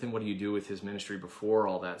 But then what do you do with his ministry before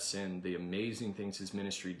all that sin, the amazing things his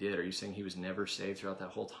ministry did? Are you saying he was never saved throughout that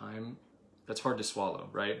whole time? That's hard to swallow,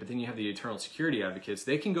 right? But then you have the eternal security advocates.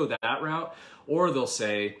 They can go that route, or they'll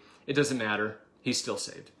say, it doesn't matter, he's still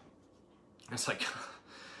saved. It's like,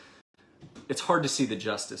 it's hard to see the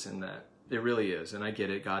justice in that. It really is, and I get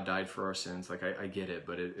it. God died for our sins. Like, I get it,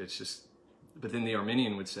 but it's just... But then the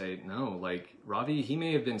Arminian would say, no, like, Ravi, he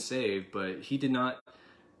may have been saved, but he did not...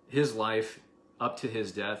 His life, up to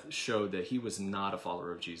his death, showed that he was not a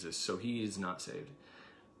follower of Jesus, so he is not saved.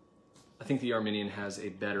 I think the Arminian has a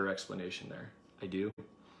better explanation there. I do.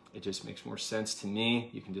 It just makes more sense to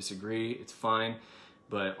me. You can disagree, it's fine.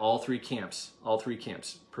 But all three camps,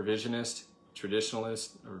 provisionist, traditionalist,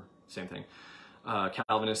 or same thing,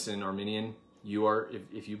 Calvinist and Arminian,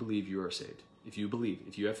 if you believe, you are saved. If you believe,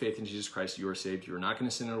 if you have faith in Jesus Christ, you are saved. You are not going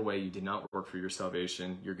to send it away. You did not work for your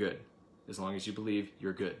salvation. You're good. As long as you believe,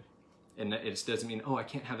 you're good. And it doesn't mean, oh, I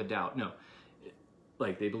can't have a doubt. No.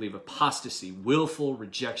 Like, they believe apostasy, willful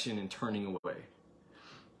rejection and turning away.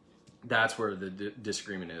 That's where the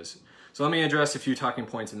disagreement is. So let me address a few talking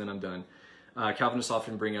points and then I'm done. Calvinists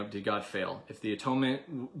often bring up, did God fail? If the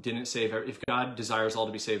atonement didn't save, if God desires all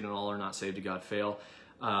to be saved and all are not saved, did God fail?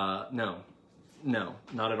 No,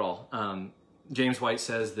 not at all. James White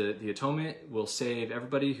says that the atonement will save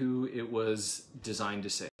everybody who it was designed to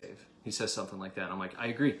save. He says something like that. I'm like, I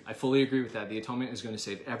agree. I fully agree with that. The atonement is going to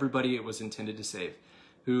save everybody it was intended to save.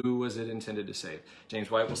 Who was it intended to save?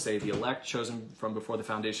 James White will say the elect chosen from before the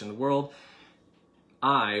foundation of the world.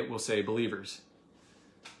 I will say believers.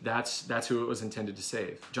 That's who it was intended to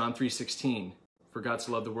save. John 3:16, for God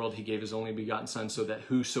so loved the world, he gave his only begotten son so that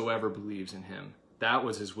whosoever believes in him. That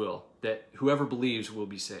was his will, that whoever believes will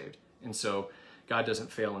be saved. And so God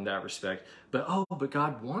doesn't fail in that respect. But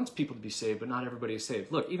God wants people to be saved, but not everybody is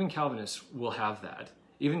saved. Look, even Calvinists will have that.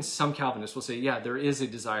 Even some Calvinists will say, yeah, there is a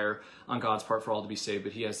desire on God's part for all to be saved,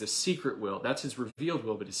 but he has this secret will. That's his revealed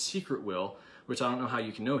will, but his secret will, which I don't know how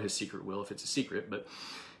you can know his secret will if it's a secret, but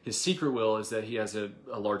his secret will is that he has a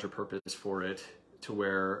larger purpose for it to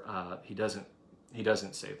where he doesn't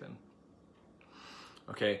save them.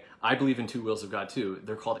 Okay, I believe in two wills of God too.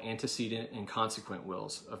 They're called antecedent and consequent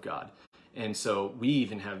wills of God. And so we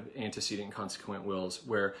even have antecedent and consequent wills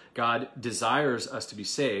where God desires us to be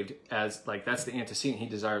saved as, like, that's the antecedent. He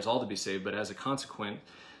desires all to be saved, but as a consequent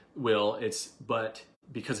will, but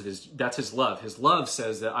because of that's his love. His love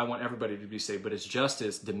says that I want everybody to be saved, but his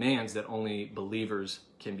justice demands that only believers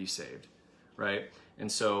can be saved, right? And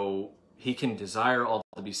so he can desire all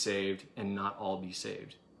to be saved and not all be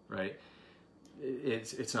saved, right?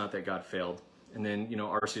 It's not that God failed. And then,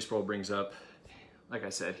 R.C. Sproul brings up, like I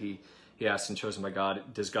said, he asked and chosen by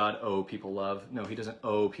God, does God owe people love? No, he doesn't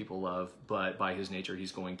owe people love, but by his nature,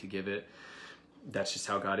 he's going to give it. That's just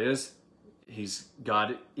how God is.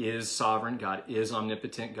 God is sovereign. God is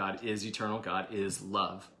omnipotent. God is eternal. God is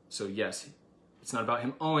love. So yes, it's not about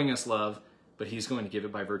him owing us love, but he's going to give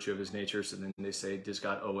it by virtue of his nature. So then they say, does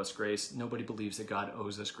God owe us grace? Nobody believes that God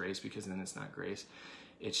owes us grace, because then it's not grace.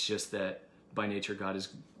 It's just that by nature,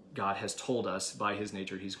 God has told us by his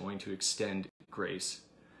nature, he's going to extend grace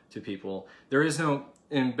to people. There is no,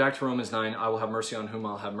 and back to Romans 9, I will have mercy on whom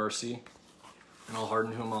I'll have mercy, and I'll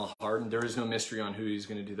harden whom I'll harden. There is no mystery on who he's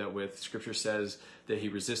going to do that with. Scripture says that he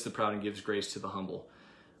resists the proud and gives grace to the humble.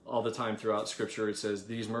 All the time throughout Scripture, it says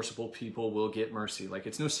these merciful people will get mercy. Like,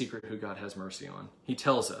 it's no secret who God has mercy on. He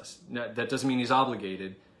tells us. That doesn't mean he's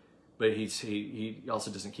obligated, but he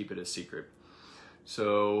also doesn't keep it a secret.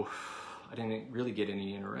 So I didn't really get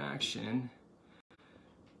any interaction,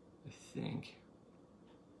 I think.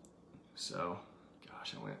 So,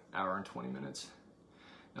 gosh, I went an hour and 20 minutes.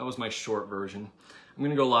 That was my short version. I'm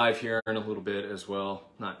going to go live here in a little bit as well.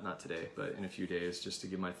 Not today, but in a few days, just to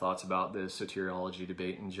give my thoughts about the soteriology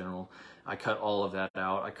debate in general. I cut all of that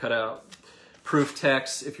out. I cut out proof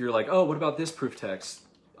texts. If you're like, oh, what about this proof text?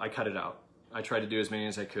 I cut it out. I tried to do as many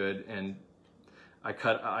as I could, and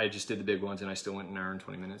I just did the big ones, and I still went an hour and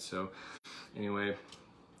 20 minutes. So anyway,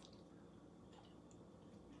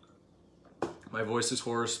 my voice is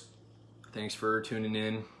hoarse. Thanks for tuning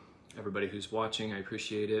in, everybody who's watching. I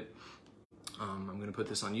appreciate it. I'm going to put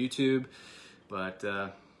this on YouTube, but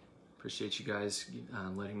appreciate you guys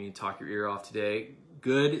letting me talk your ear off today.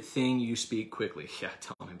 Good thing you speak quickly. Yeah,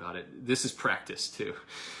 tell me about it. This is practice too.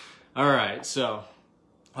 All right, so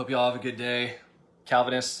hope you all have a good day.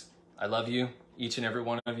 Calvinists, I love you. Each and every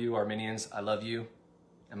one of you. Arminians, I love you.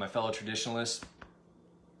 And my fellow traditionalists,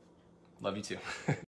 love you too.